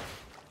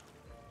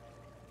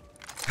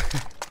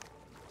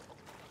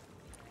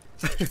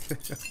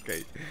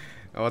 Okay.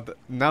 But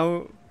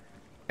now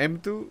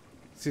M2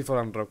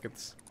 C4 and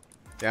rockets.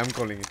 Yeah, I'm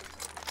calling it.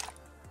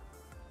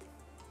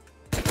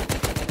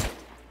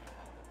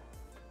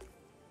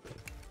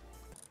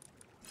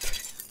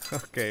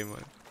 Okay,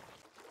 man.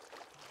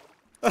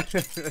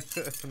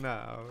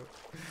 No.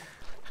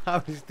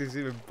 How is this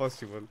even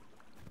possible?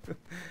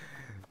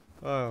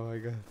 Oh my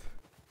god.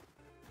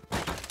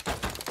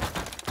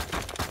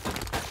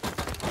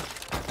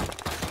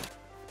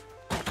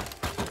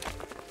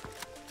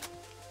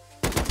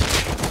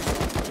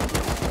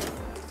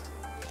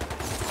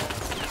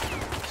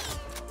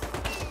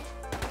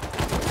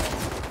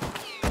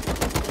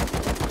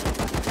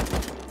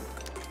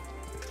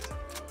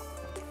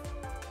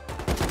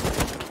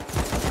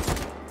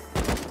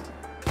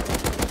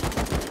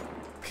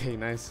 Okay,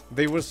 nice.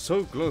 They were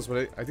so close,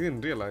 but I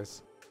didn't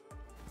realize.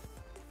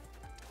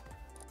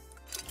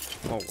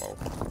 Oh wow.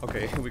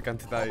 Okay, we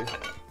can't die.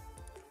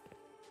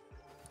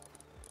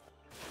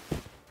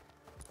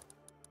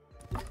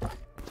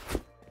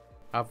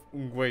 I have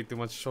way too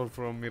much shot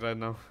from me right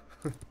now.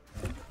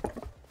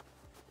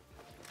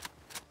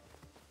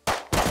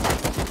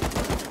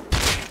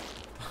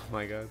 Oh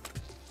my god.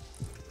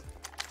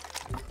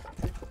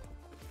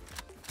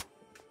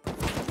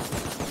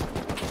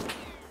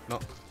 No,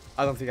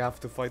 I don't think I have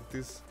to fight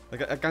this.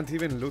 Like, I can't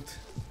even loot.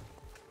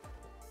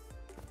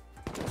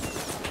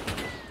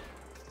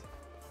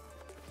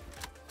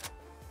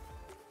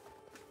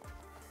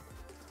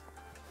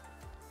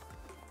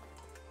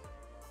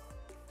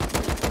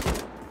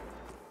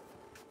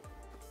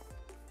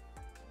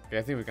 Okay,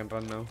 I think we can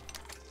run now.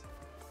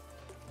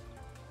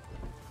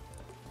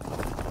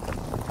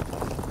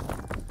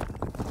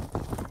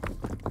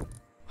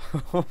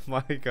 Oh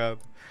my god,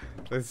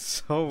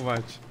 that's so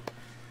much.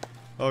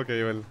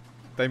 Okay, well,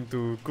 time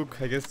to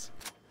cook, I guess.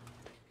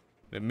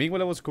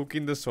 Meanwhile I was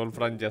cooking the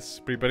sulfur and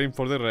just preparing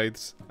for the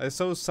raids, I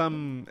saw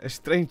some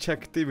strange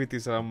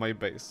activities around my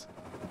base.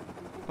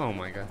 Oh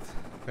my god.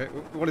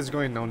 What is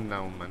going on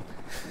now, man?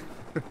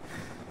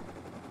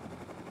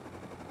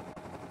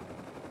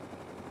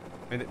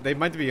 And they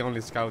might be only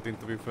scouting,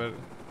 to be fair.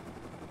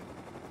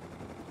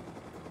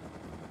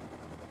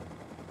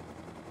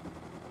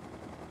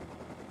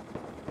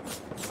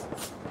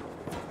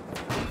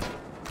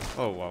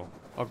 Oh wow.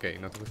 Okay,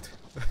 not good.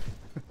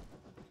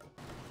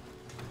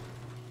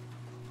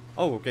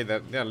 Oh, okay,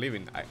 they are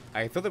leaving.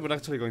 I thought they were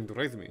actually going to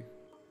raid me.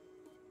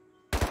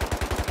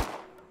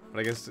 But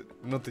I guess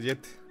not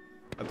yet,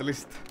 at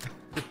least.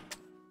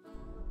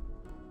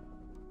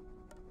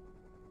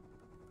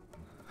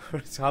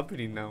 What's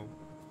happening now?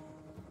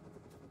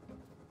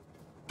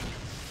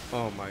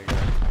 Oh my god.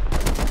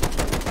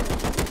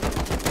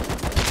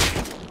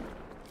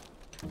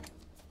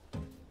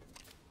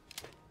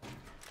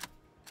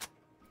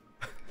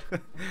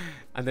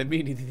 And the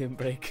mini didn't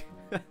break.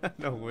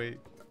 No way.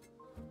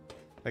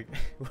 Like,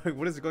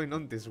 what is going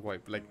on this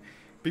wipe? Like,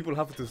 people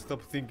have to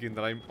stop thinking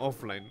that I'm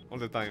offline all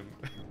the time.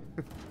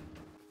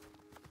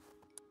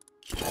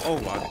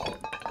 Oh wow.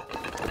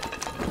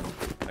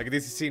 Like,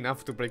 this is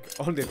enough to break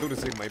all the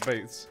doors in my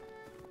base.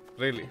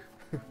 Really.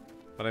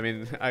 But I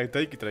mean, I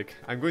take it like,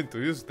 I'm going to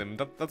use them,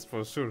 that's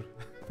for sure.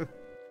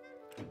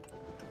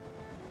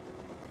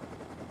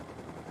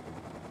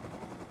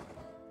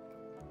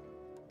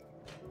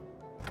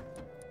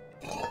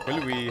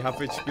 Well, we have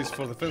HPs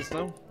for the fence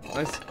now.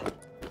 Nice.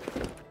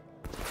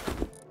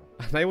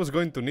 And I was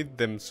going to need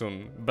them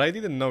soon, but I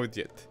didn't know it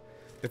yet.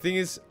 The thing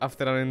is,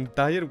 after an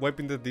entire wipe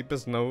in the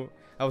deepest snow,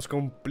 I was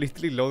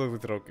completely loaded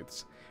with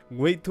rockets.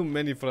 Way too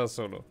many for a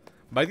solo.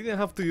 But I didn't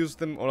have to use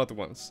them all at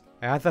once.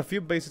 I had a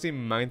few bases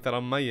in mind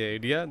around my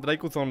area that I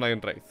could online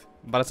raid.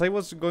 But as I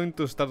was going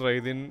to start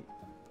raiding,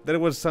 there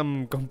were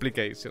some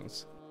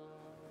complications.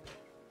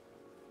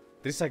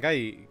 There's a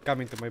guy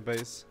coming to my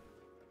base.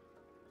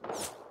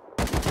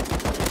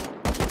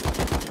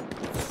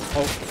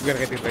 Oh, we are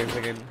getting raided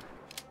again.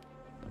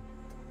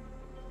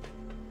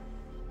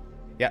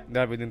 Yeah, they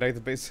are building right the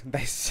base.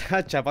 That is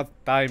such a bad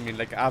timing.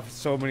 Like, I have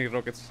so many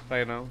rockets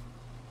right now.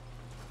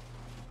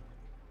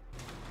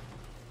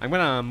 I'm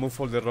gonna move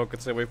all the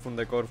rockets away from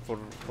the core for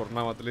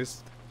now at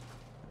least.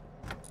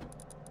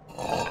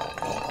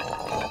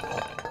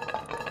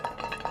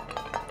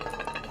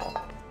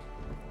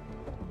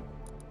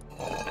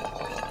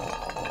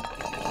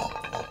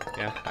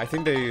 Yeah, I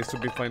think they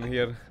should be fine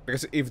here.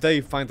 Because if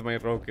they find my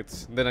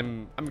rockets,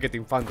 then I'm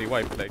getting funny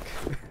wiped, like.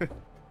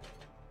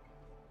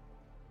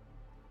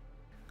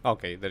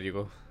 Okay, there you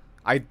go.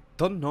 I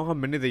don't know how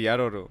many they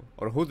are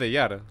or who they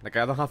are. Like,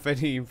 I don't have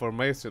any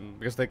information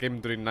because they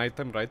came during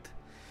nighttime, right?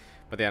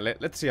 But yeah,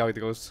 let's see how it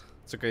goes.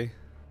 It's okay.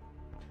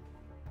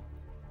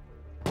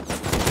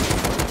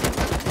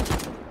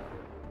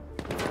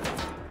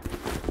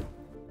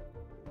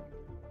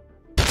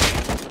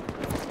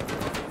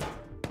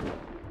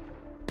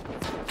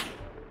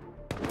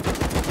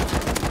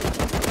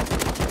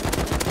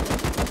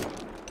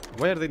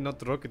 Why are they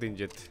not rocketing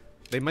yet?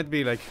 They might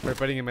be like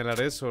preparing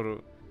MLRS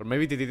or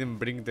maybe they didn't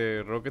bring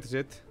the rockets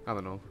yet. I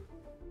don't know.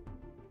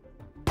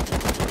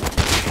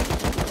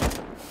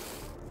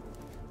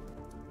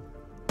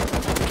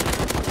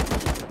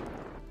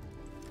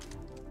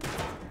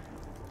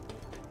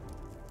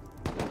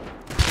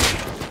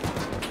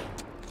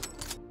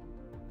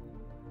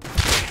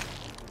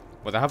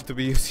 But I have to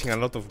be using a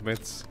lot of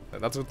meds.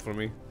 That's good for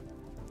me.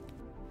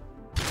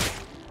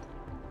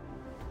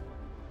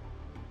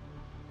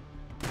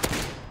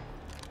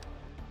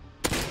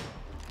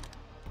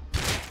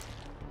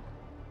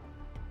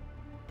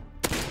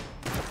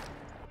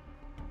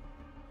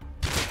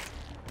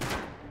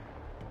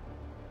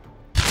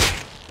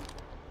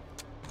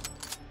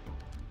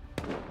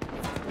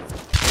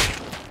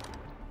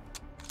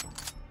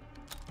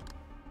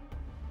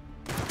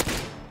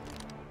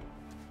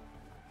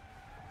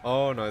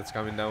 Oh no, it's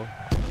coming now.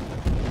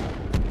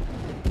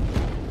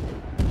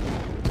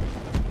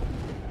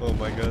 Oh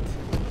my god.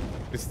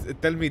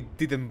 Just tell me it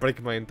didn't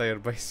break my entire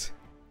base.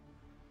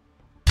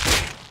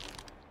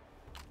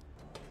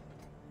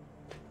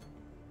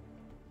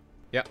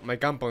 Yeah, my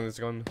compound is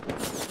gone.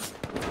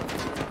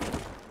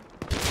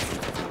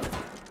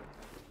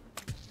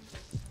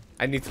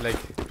 I need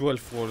like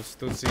 12 walls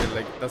to seal,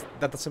 like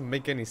that doesn't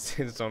make any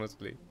sense,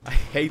 honestly. I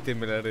hate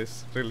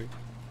Emirates, really.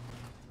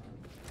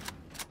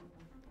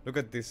 Look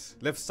at this.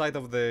 Left side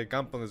of the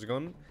compound is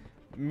gone,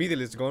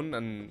 middle is gone,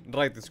 and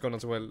right is gone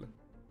as well.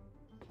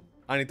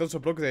 And it also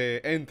blocked the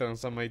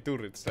entrance on my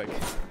turrets, like,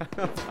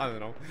 I don't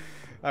know.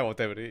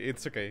 Whatever,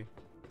 it's okay.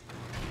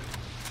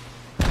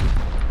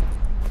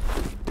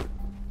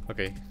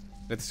 Okay,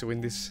 let's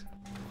win this.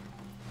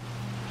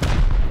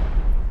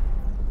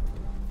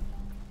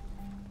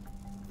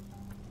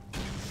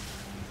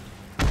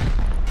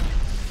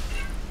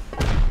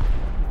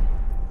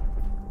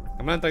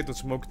 I'm gonna try to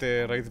smoke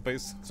the right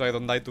base so I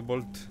don't die to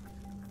Bolt.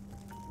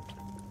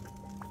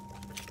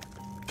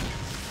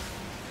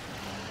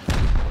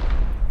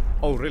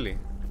 Oh, really?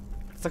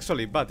 It's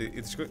actually bad.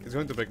 It's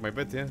going to break my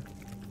bed, yeah.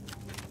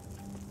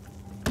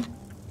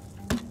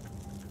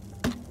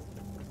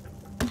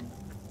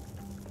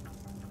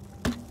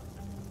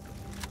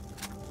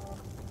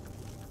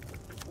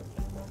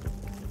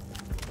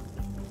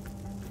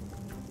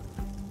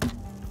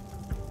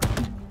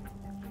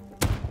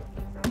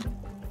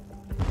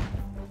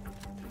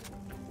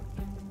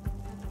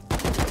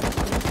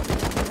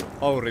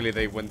 Oh, really?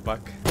 They went back.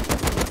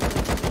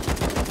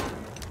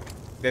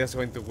 They're just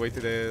going to wait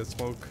the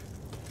smoke.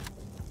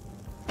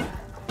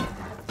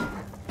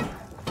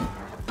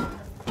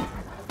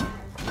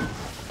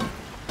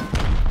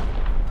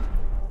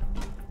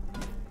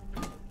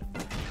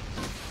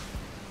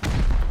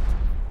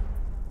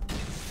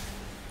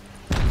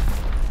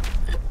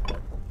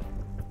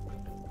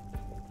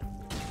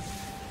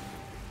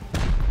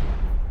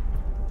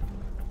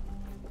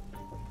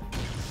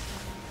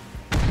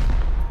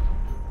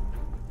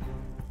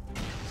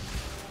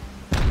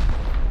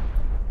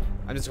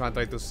 I'm just gonna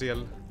try to seal.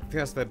 I think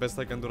that's the best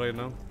I can do right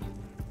now.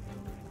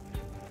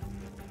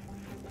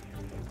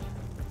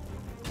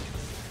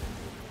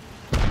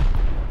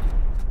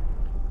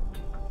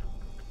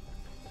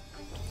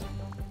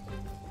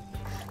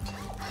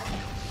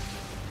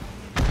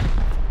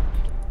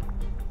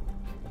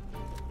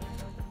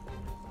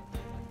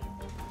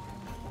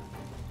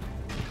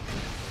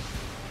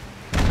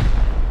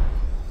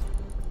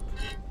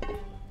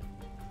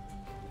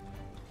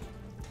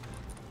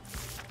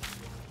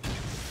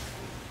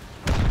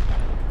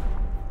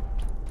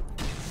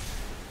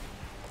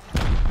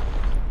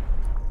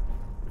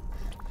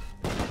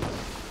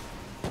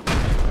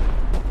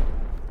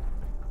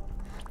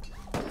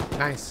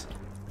 Nice.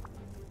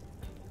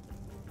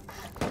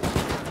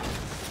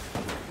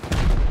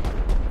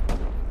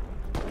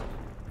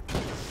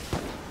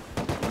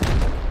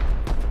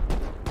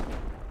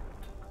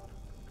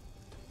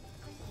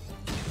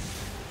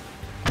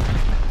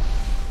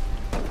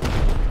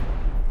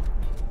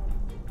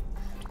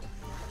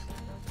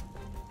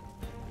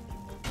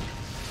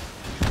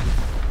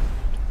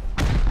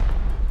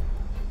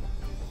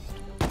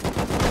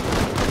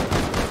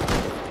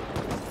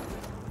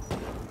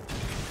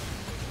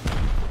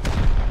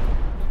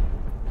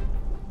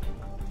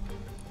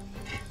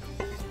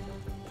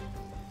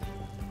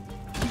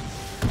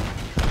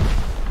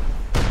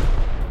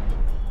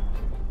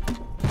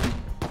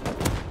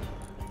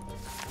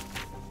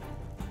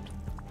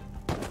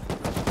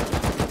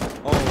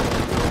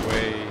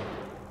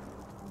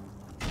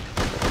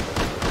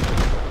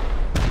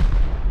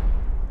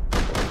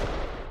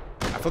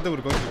 I thought they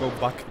were going to go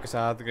back because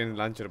I had the grenade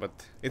launcher, but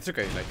it's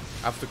okay, like,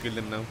 I have to kill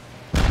them now.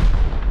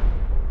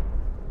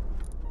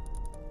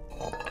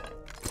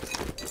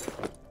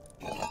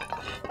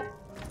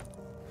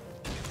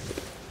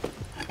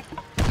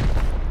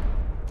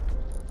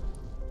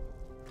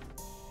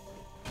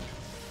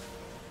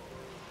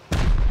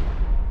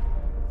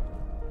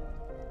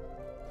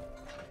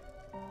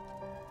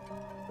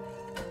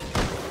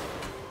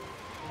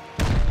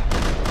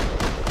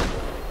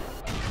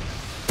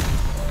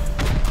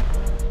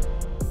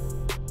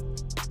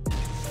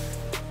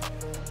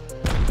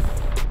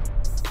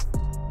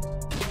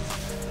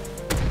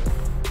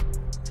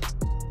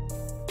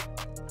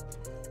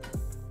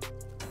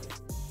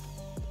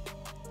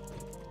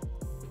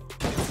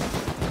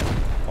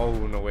 Oh,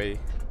 no way.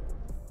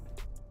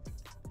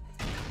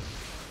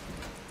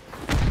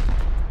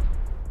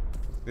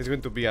 This is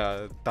going to be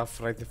a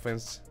tough right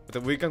defense,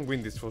 but we can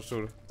win this for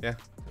sure, yeah.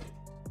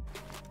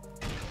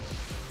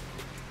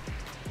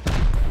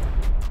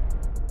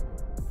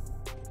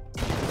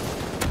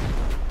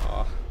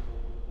 Oh,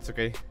 it's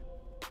okay.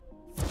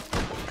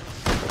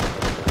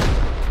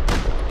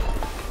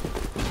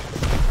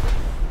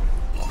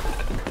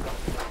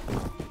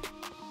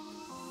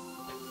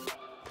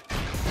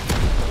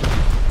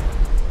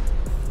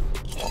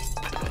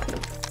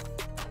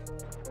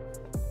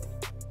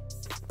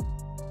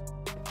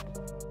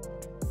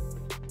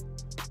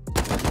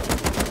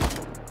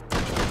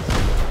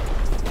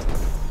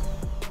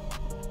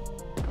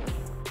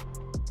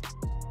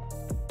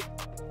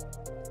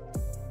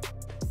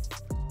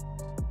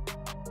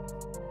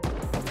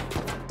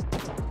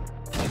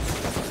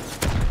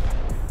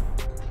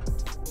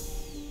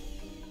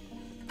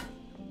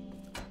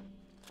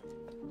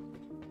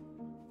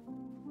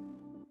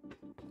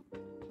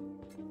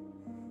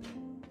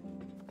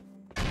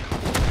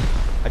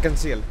 can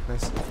seal.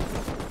 Nice.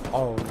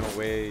 Oh, no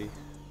way.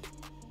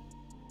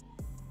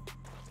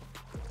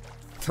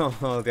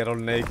 Oh, they're all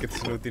naked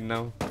looting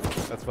now.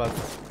 That's bad.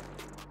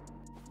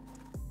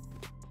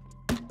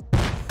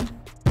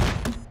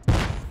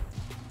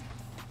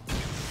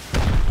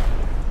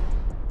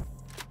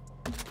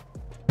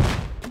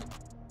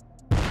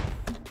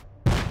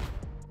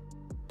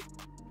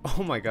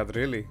 Oh my god,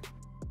 really?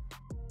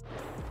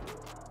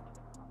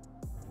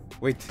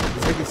 Wait,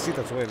 this guy can sit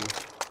as well.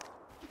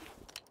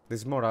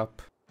 There's more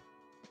up.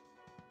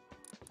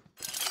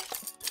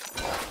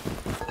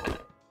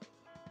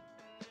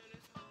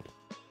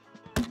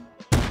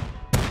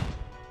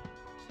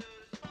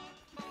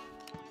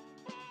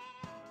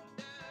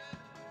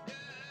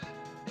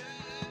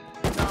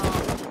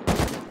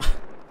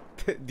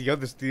 The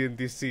other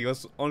TNTC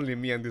was only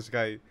me and this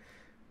guy.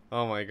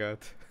 Oh my god.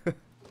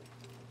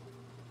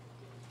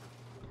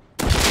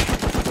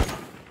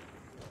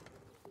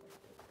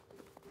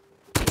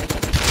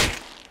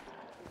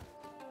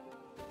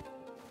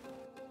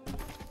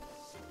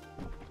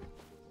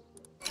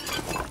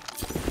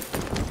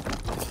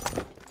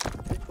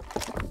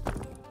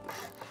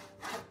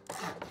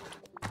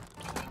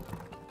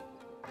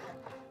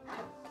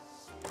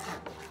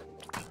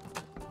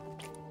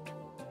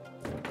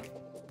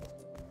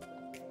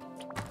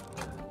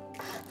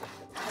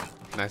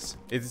 Nice.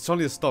 It's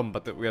only a storm,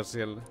 but we are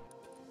still...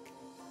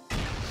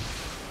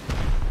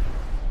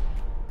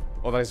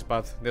 Oh, that is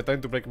bad. They're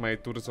trying to break my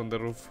turrets on the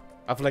roof.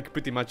 I have like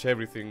pretty much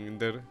everything in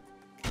there.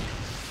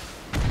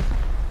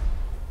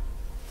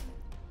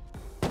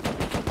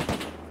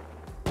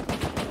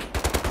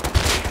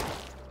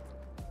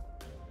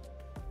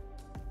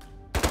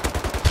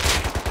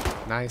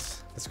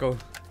 Nice. Let's go.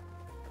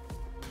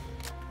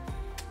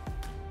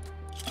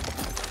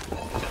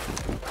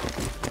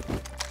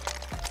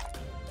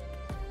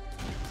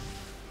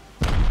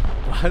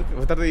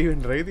 What are they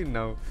even raiding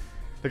now?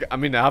 Like, I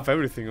mean, I have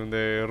everything on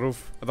the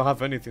roof. I don't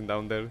have anything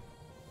down there.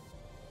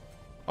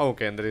 Oh,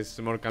 okay, and there is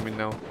more coming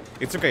now.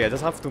 It's okay, I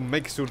just have to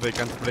make sure they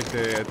can't break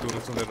the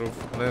turrets on the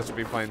roof. And then it should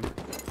be fine.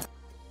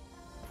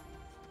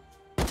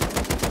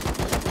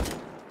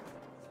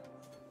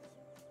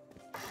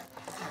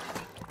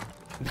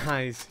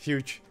 Nice,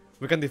 huge.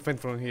 We can defend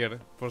from here,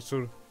 for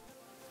sure.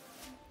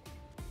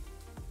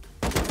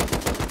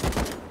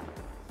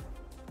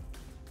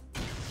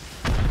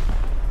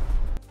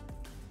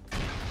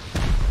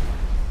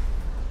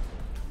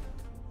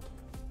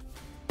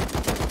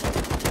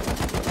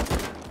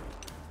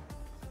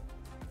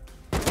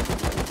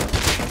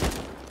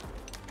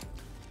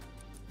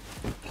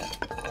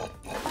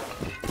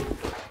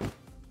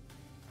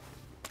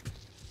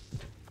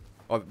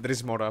 Oh, there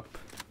is more up.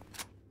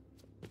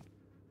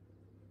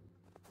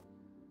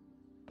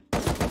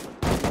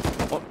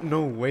 Oh,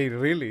 no way,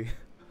 really?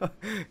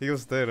 He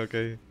was there,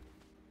 okay.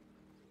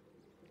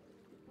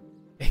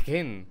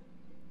 Again?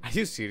 Are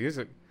you serious?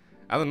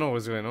 I don't know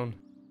what's going on.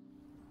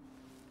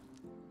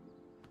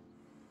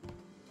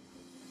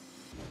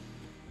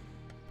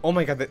 Oh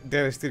my god,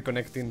 they're still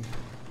connecting.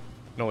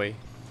 No way.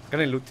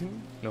 Can I loot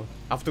him? No.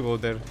 I have to go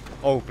there.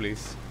 Oh,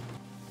 please.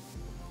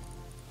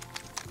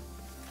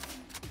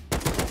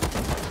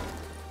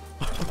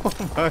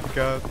 Oh my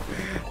god.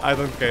 I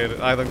don't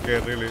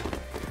care really.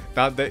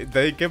 That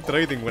they kept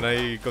raiding when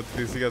I got to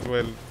DC as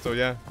well. So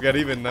yeah, we are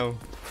even now.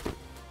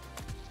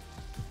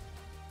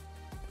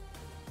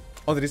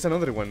 Oh, there is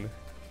another one.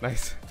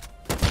 Nice.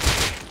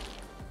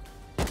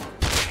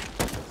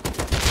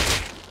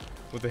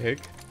 What the heck?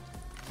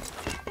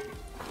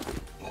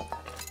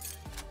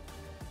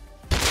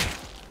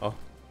 Oh.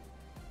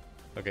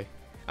 Okay.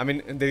 I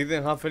mean, they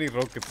didn't have any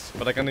rockets,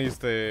 but I can use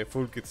the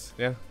full kits,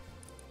 yeah.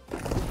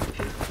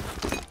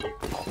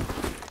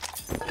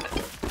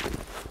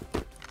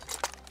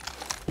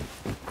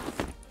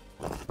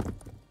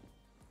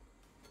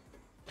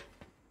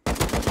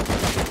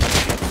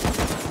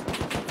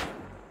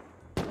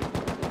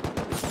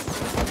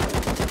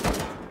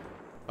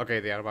 Okay,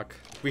 they are back.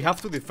 We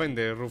have to defend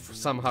the roof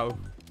somehow.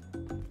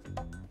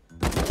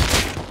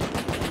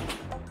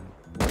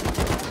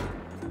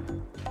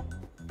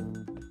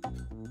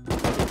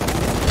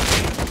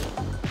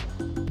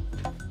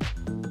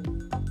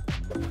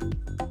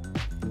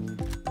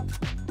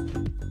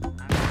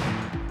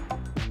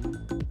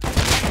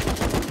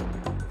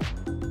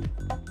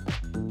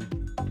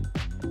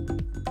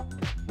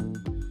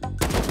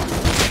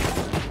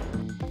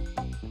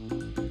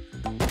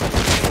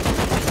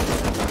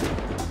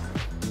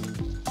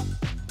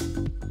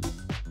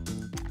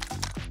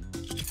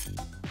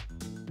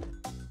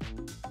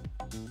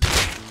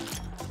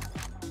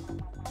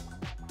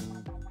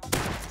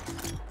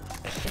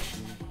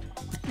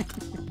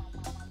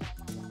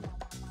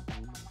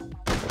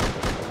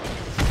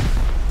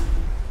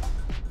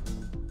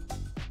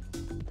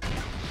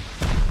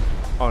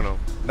 Oh no,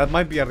 that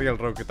might be a real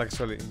rocket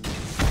actually.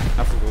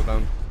 I have to go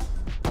down.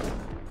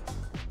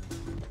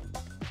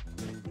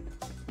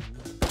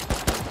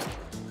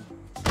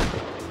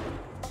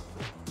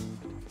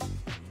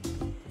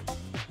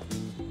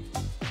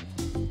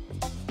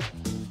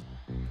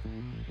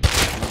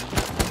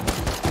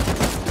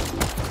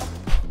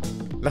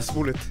 Last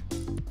bullet.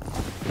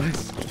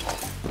 Nice.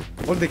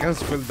 All the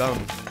guns fell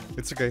down.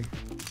 It's okay.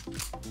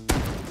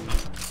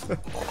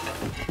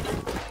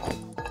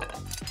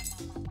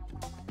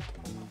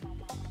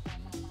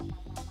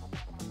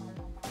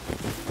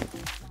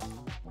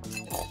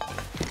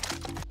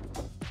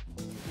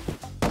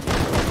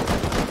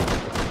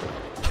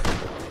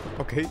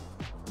 Okay.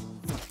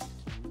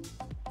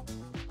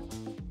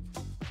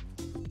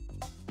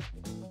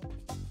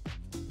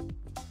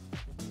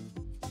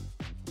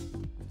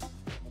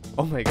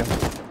 Oh my god,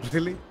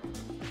 really?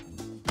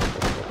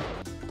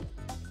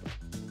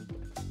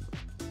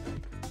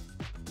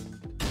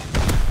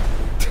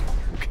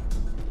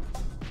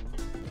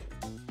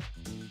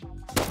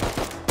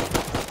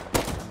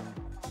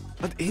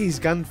 But his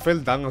gun fell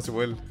down as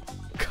well.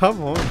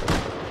 Come on.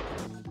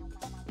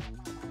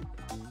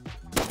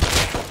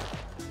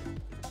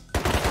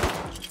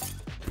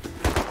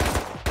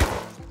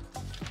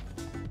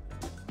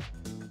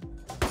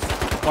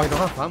 Oh, I don't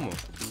have ammo.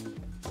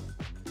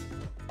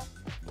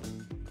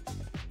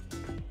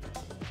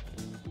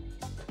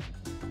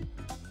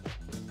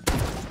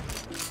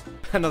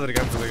 Another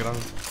gun to the ground.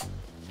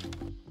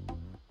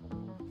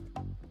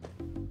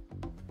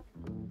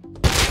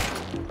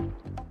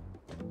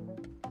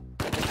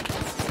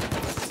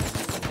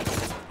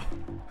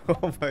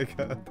 Oh my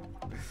god.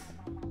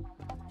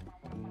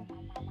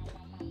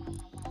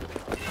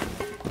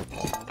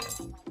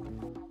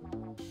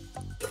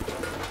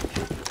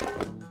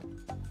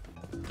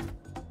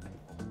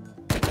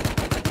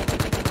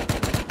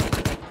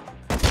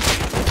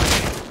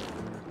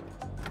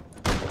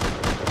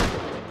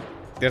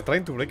 They're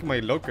trying to break my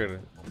locker.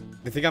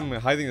 They think I'm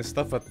hiding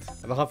stuff, but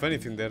I don't have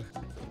anything there.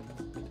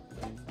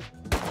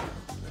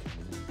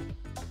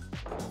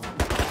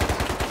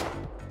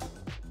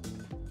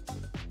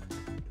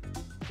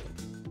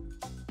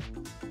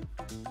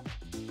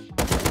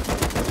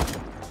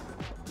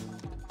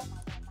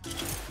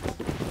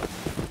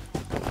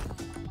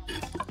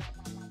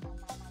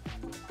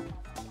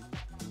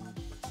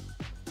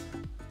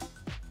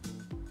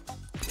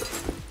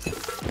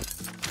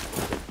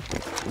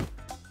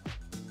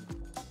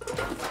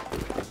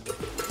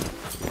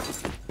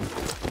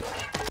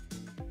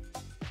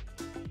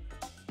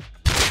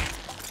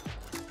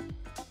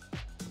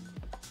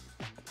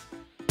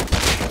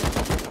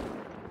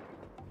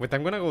 Wait,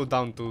 I'm gonna go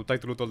down to try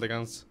to loot all the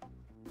guns.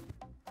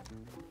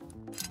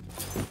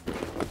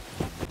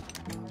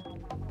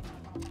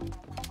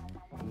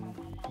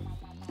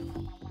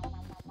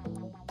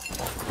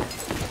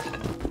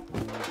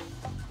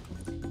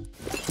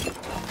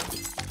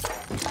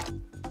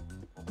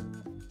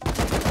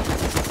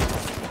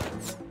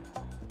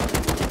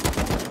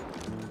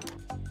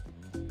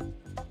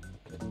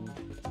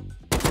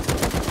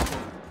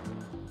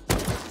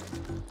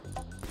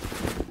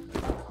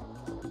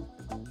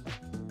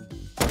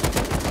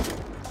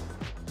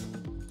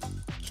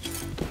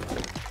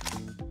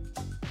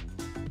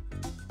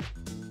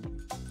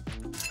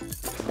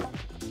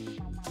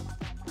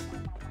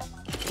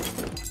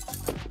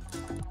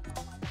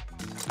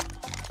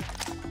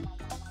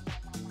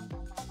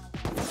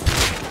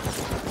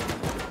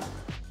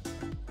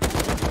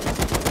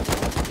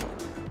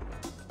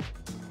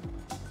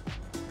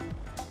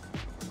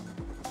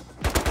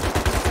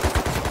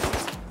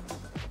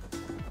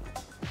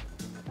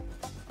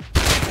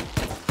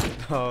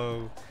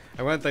 Oh,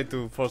 I want to try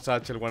to force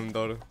satchel one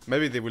door.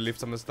 Maybe they will leave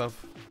some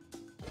stuff.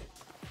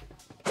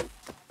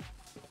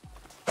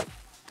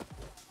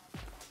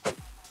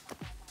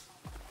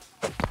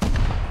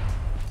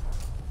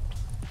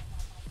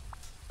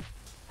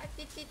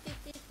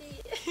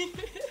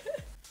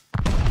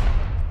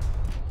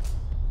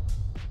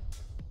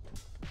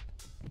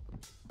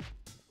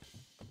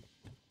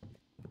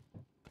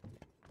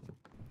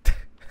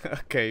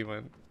 Okay,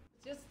 man.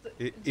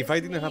 If I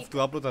didn't have to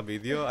upload a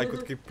video, I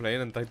could keep playing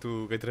and try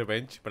to get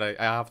revenge, but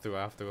I have to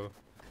go.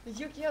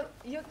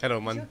 Hello,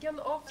 man. You can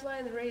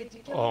offline raid.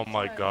 You can Oh offline.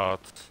 my god.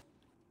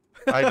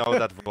 I know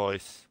that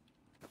voice.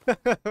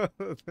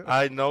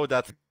 I know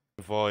that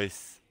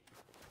voice.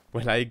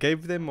 Well, I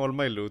gave them all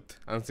my loot,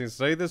 and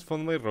since raiders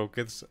found my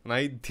rockets, and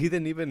I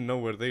didn't even know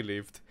where they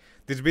lived,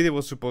 this video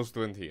was supposed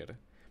to end here.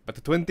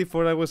 But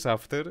 24 hours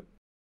after...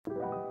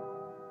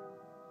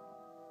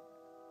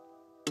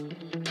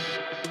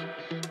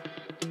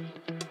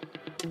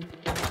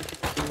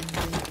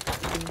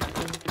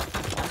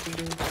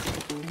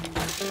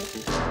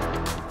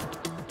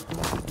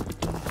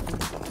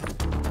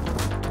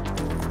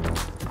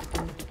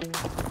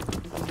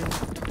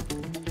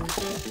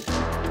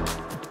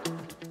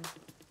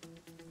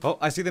 Oh,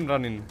 I see them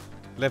running.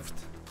 Left.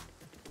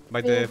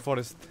 By the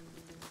forest.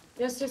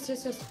 Yes. I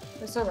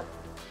saw that.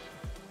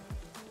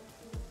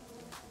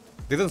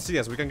 They don't see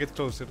us, we can get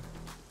closer.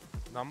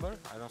 Number?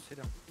 I don't see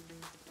them.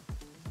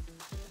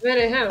 Where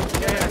I have?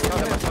 Yeah, I saw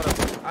them.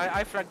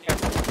 I fragged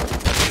left.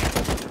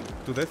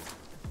 To death.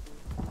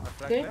 I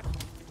fragged Okay. left.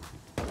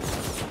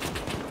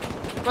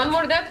 One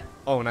more dead.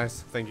 Oh,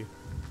 nice, thank you.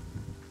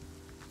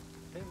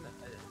 Yeah,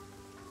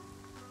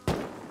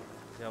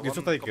 You one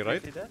should take it,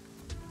 right? completely dead.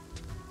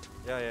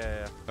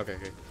 Yeah. Okay.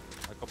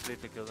 I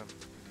completely killed him.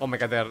 Oh my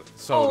god, they are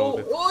so Oh,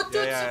 loaded. oh,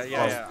 Tootsie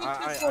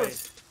Yeah.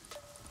 Force,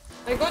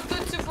 I got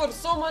Tootsie Force,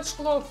 so much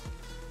clove.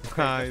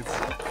 Nice.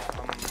 I'm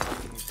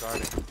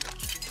guarding.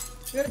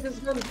 Where this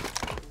gun?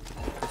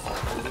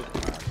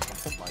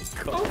 Oh my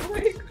god. Oh my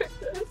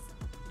goodness.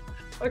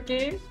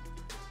 Okay.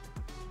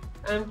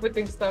 I'm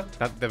putting stuff.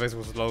 That device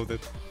was loaded.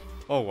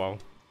 Oh wow.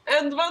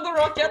 And one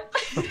rocket.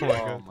 Oh my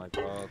Oh god. my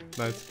god.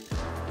 Nice.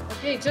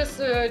 Okay, just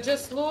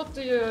loot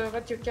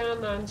what you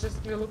can and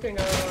just be looking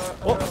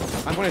Oh,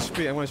 around. I'm 1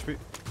 HP, I'm 1 HP.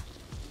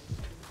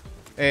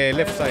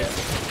 Left side.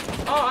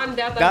 Oh, I'm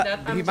dead, I'm That, dead.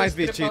 I'm he might just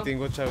be triple. cheating,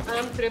 watch out.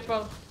 I'm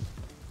triple.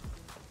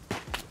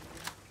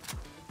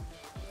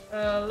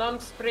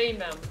 Lamp spray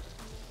man.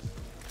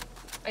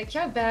 I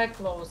can't back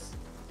close.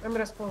 I'm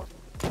respawn.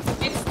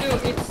 It's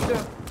two.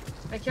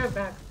 I can't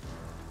back.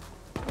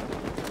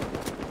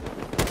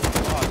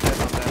 Oh, I'm dead.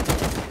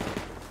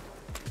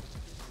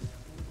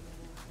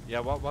 Yeah,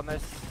 one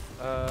is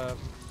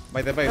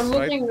By the base, I'm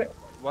right? looking.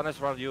 one is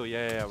around you.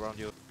 Yeah, around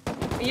you.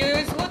 You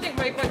is looting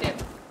my body.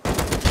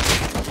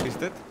 Is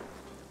that?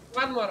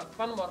 One more.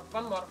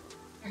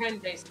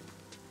 Behind this.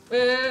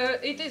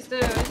 It is the.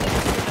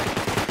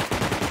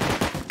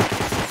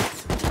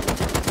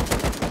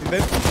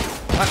 Dead?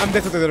 I'm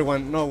dead to the other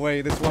one. No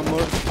way, there's one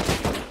more.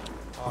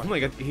 Oh my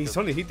god, he's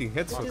only hitting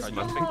Fuck, headshots, I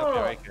man. just picked up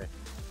your AK.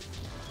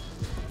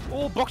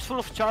 Oh, box full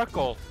of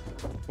charcoal.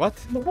 What?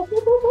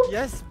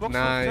 Yes, box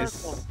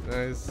Nice, full of charcoal.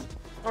 nice.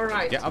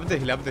 Alright. Yeah, up the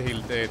hill,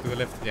 to the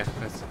left. Yeah,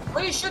 nice. Oh,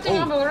 you're shooting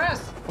Oh. on our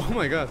ass. Oh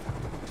my god.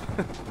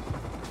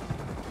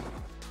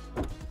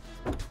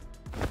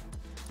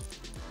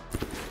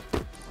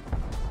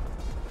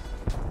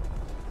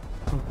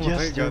 Oh my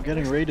Yes, you're god.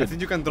 getting I raided.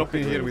 think you can drop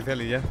in here with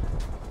Ellie, yeah?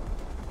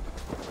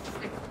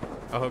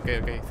 Oh,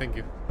 okay, thank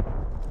you.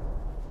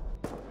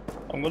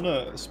 I'm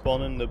gonna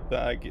spawn in the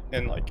bag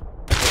in like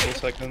a couple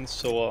seconds,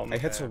 so I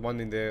had someone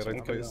in the someone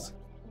right can- place.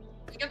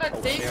 You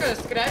gotta take a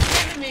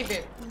scratch maybe.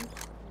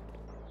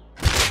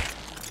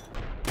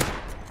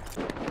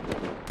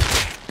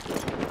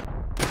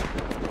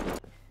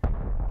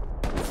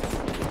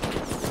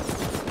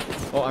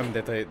 Oh, I'm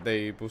dead.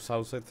 They push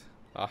outside.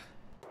 Ah.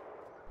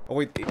 Oh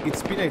wait,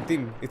 it's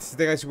P19. It's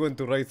the guys who went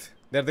to raid.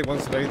 They're the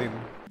ones raiding.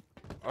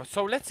 Oh,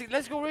 so let's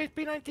go raid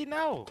P19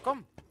 now.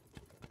 Come.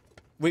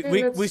 We Yeah,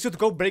 we, let's- we should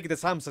go break the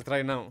Samsat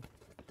right now.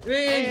 We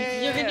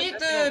need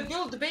let's go.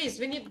 build base.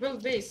 We need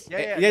build base.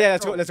 Yeah,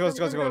 let's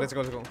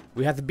go.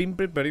 We had been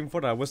preparing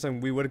for hours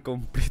and we were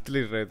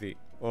completely ready.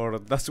 Or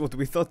that's what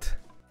we thought.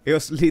 It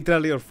was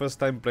literally our first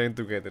time playing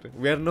together.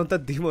 We are not a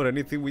team or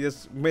anything, we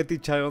just met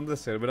each other on the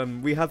server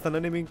and we had an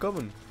enemy in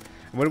common.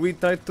 When we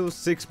tried to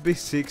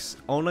 6v6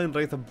 online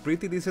raid a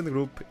pretty decent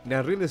group in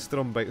a really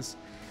strong base.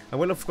 And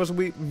well, of course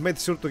we made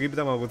sure to give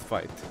them a good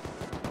fight.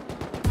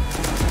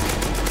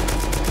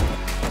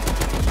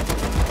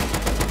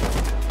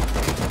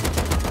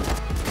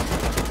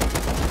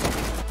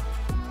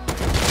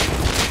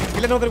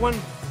 Kill another one!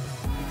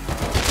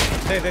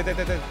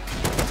 Dead.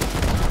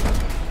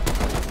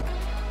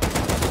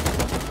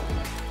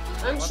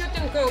 I'm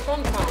shooting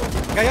compound.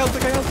 Guy out!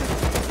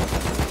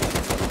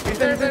 Kill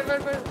them.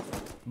 Where?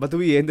 But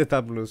we ended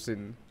up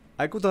losing.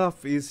 I could have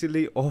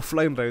easily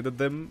offline raided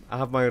them and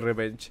have my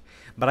revenge,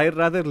 but I'd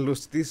rather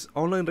lose this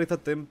online raid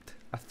attempt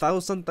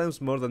 1,000 times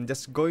more than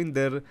just going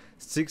there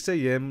 6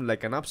 AM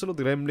like an absolute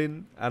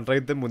gremlin and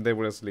raid them when they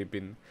were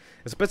sleeping,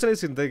 especially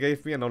since they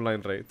gave me an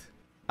online raid.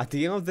 At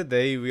the end of the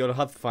day, we all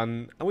had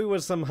fun and we were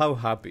somehow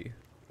happy.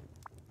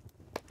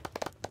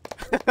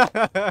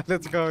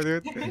 Let's go,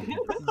 dude.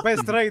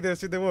 Best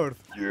raiders in the world.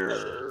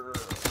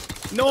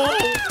 No!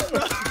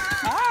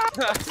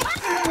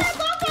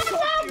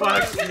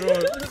 Fuck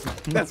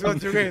you. That's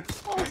what you get.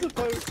 I was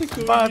about to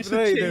go Bad use a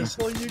raiders.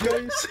 chainsaw, you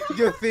guys.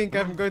 You think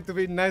I'm going to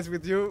be nice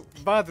with you?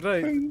 Bad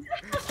raid.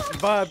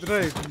 Bad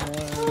raid.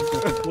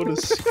 Man, what a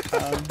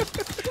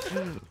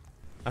scam.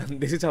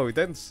 And this is how it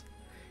ends.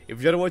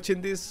 If you're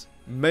watching this,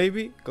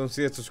 maybe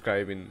consider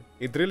subscribing.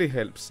 It really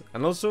helps.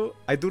 And also,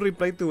 I do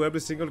reply to every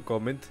single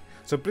comment,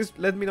 so please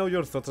let me know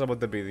your thoughts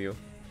about the video.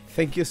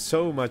 Thank you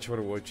so much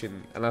for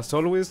watching, and as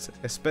always,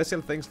 a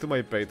special thanks to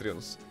my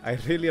Patreons. I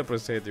really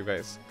appreciate you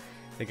guys.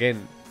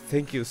 Again,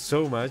 thank you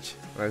so much,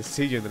 and I'll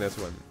see you in the next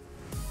one.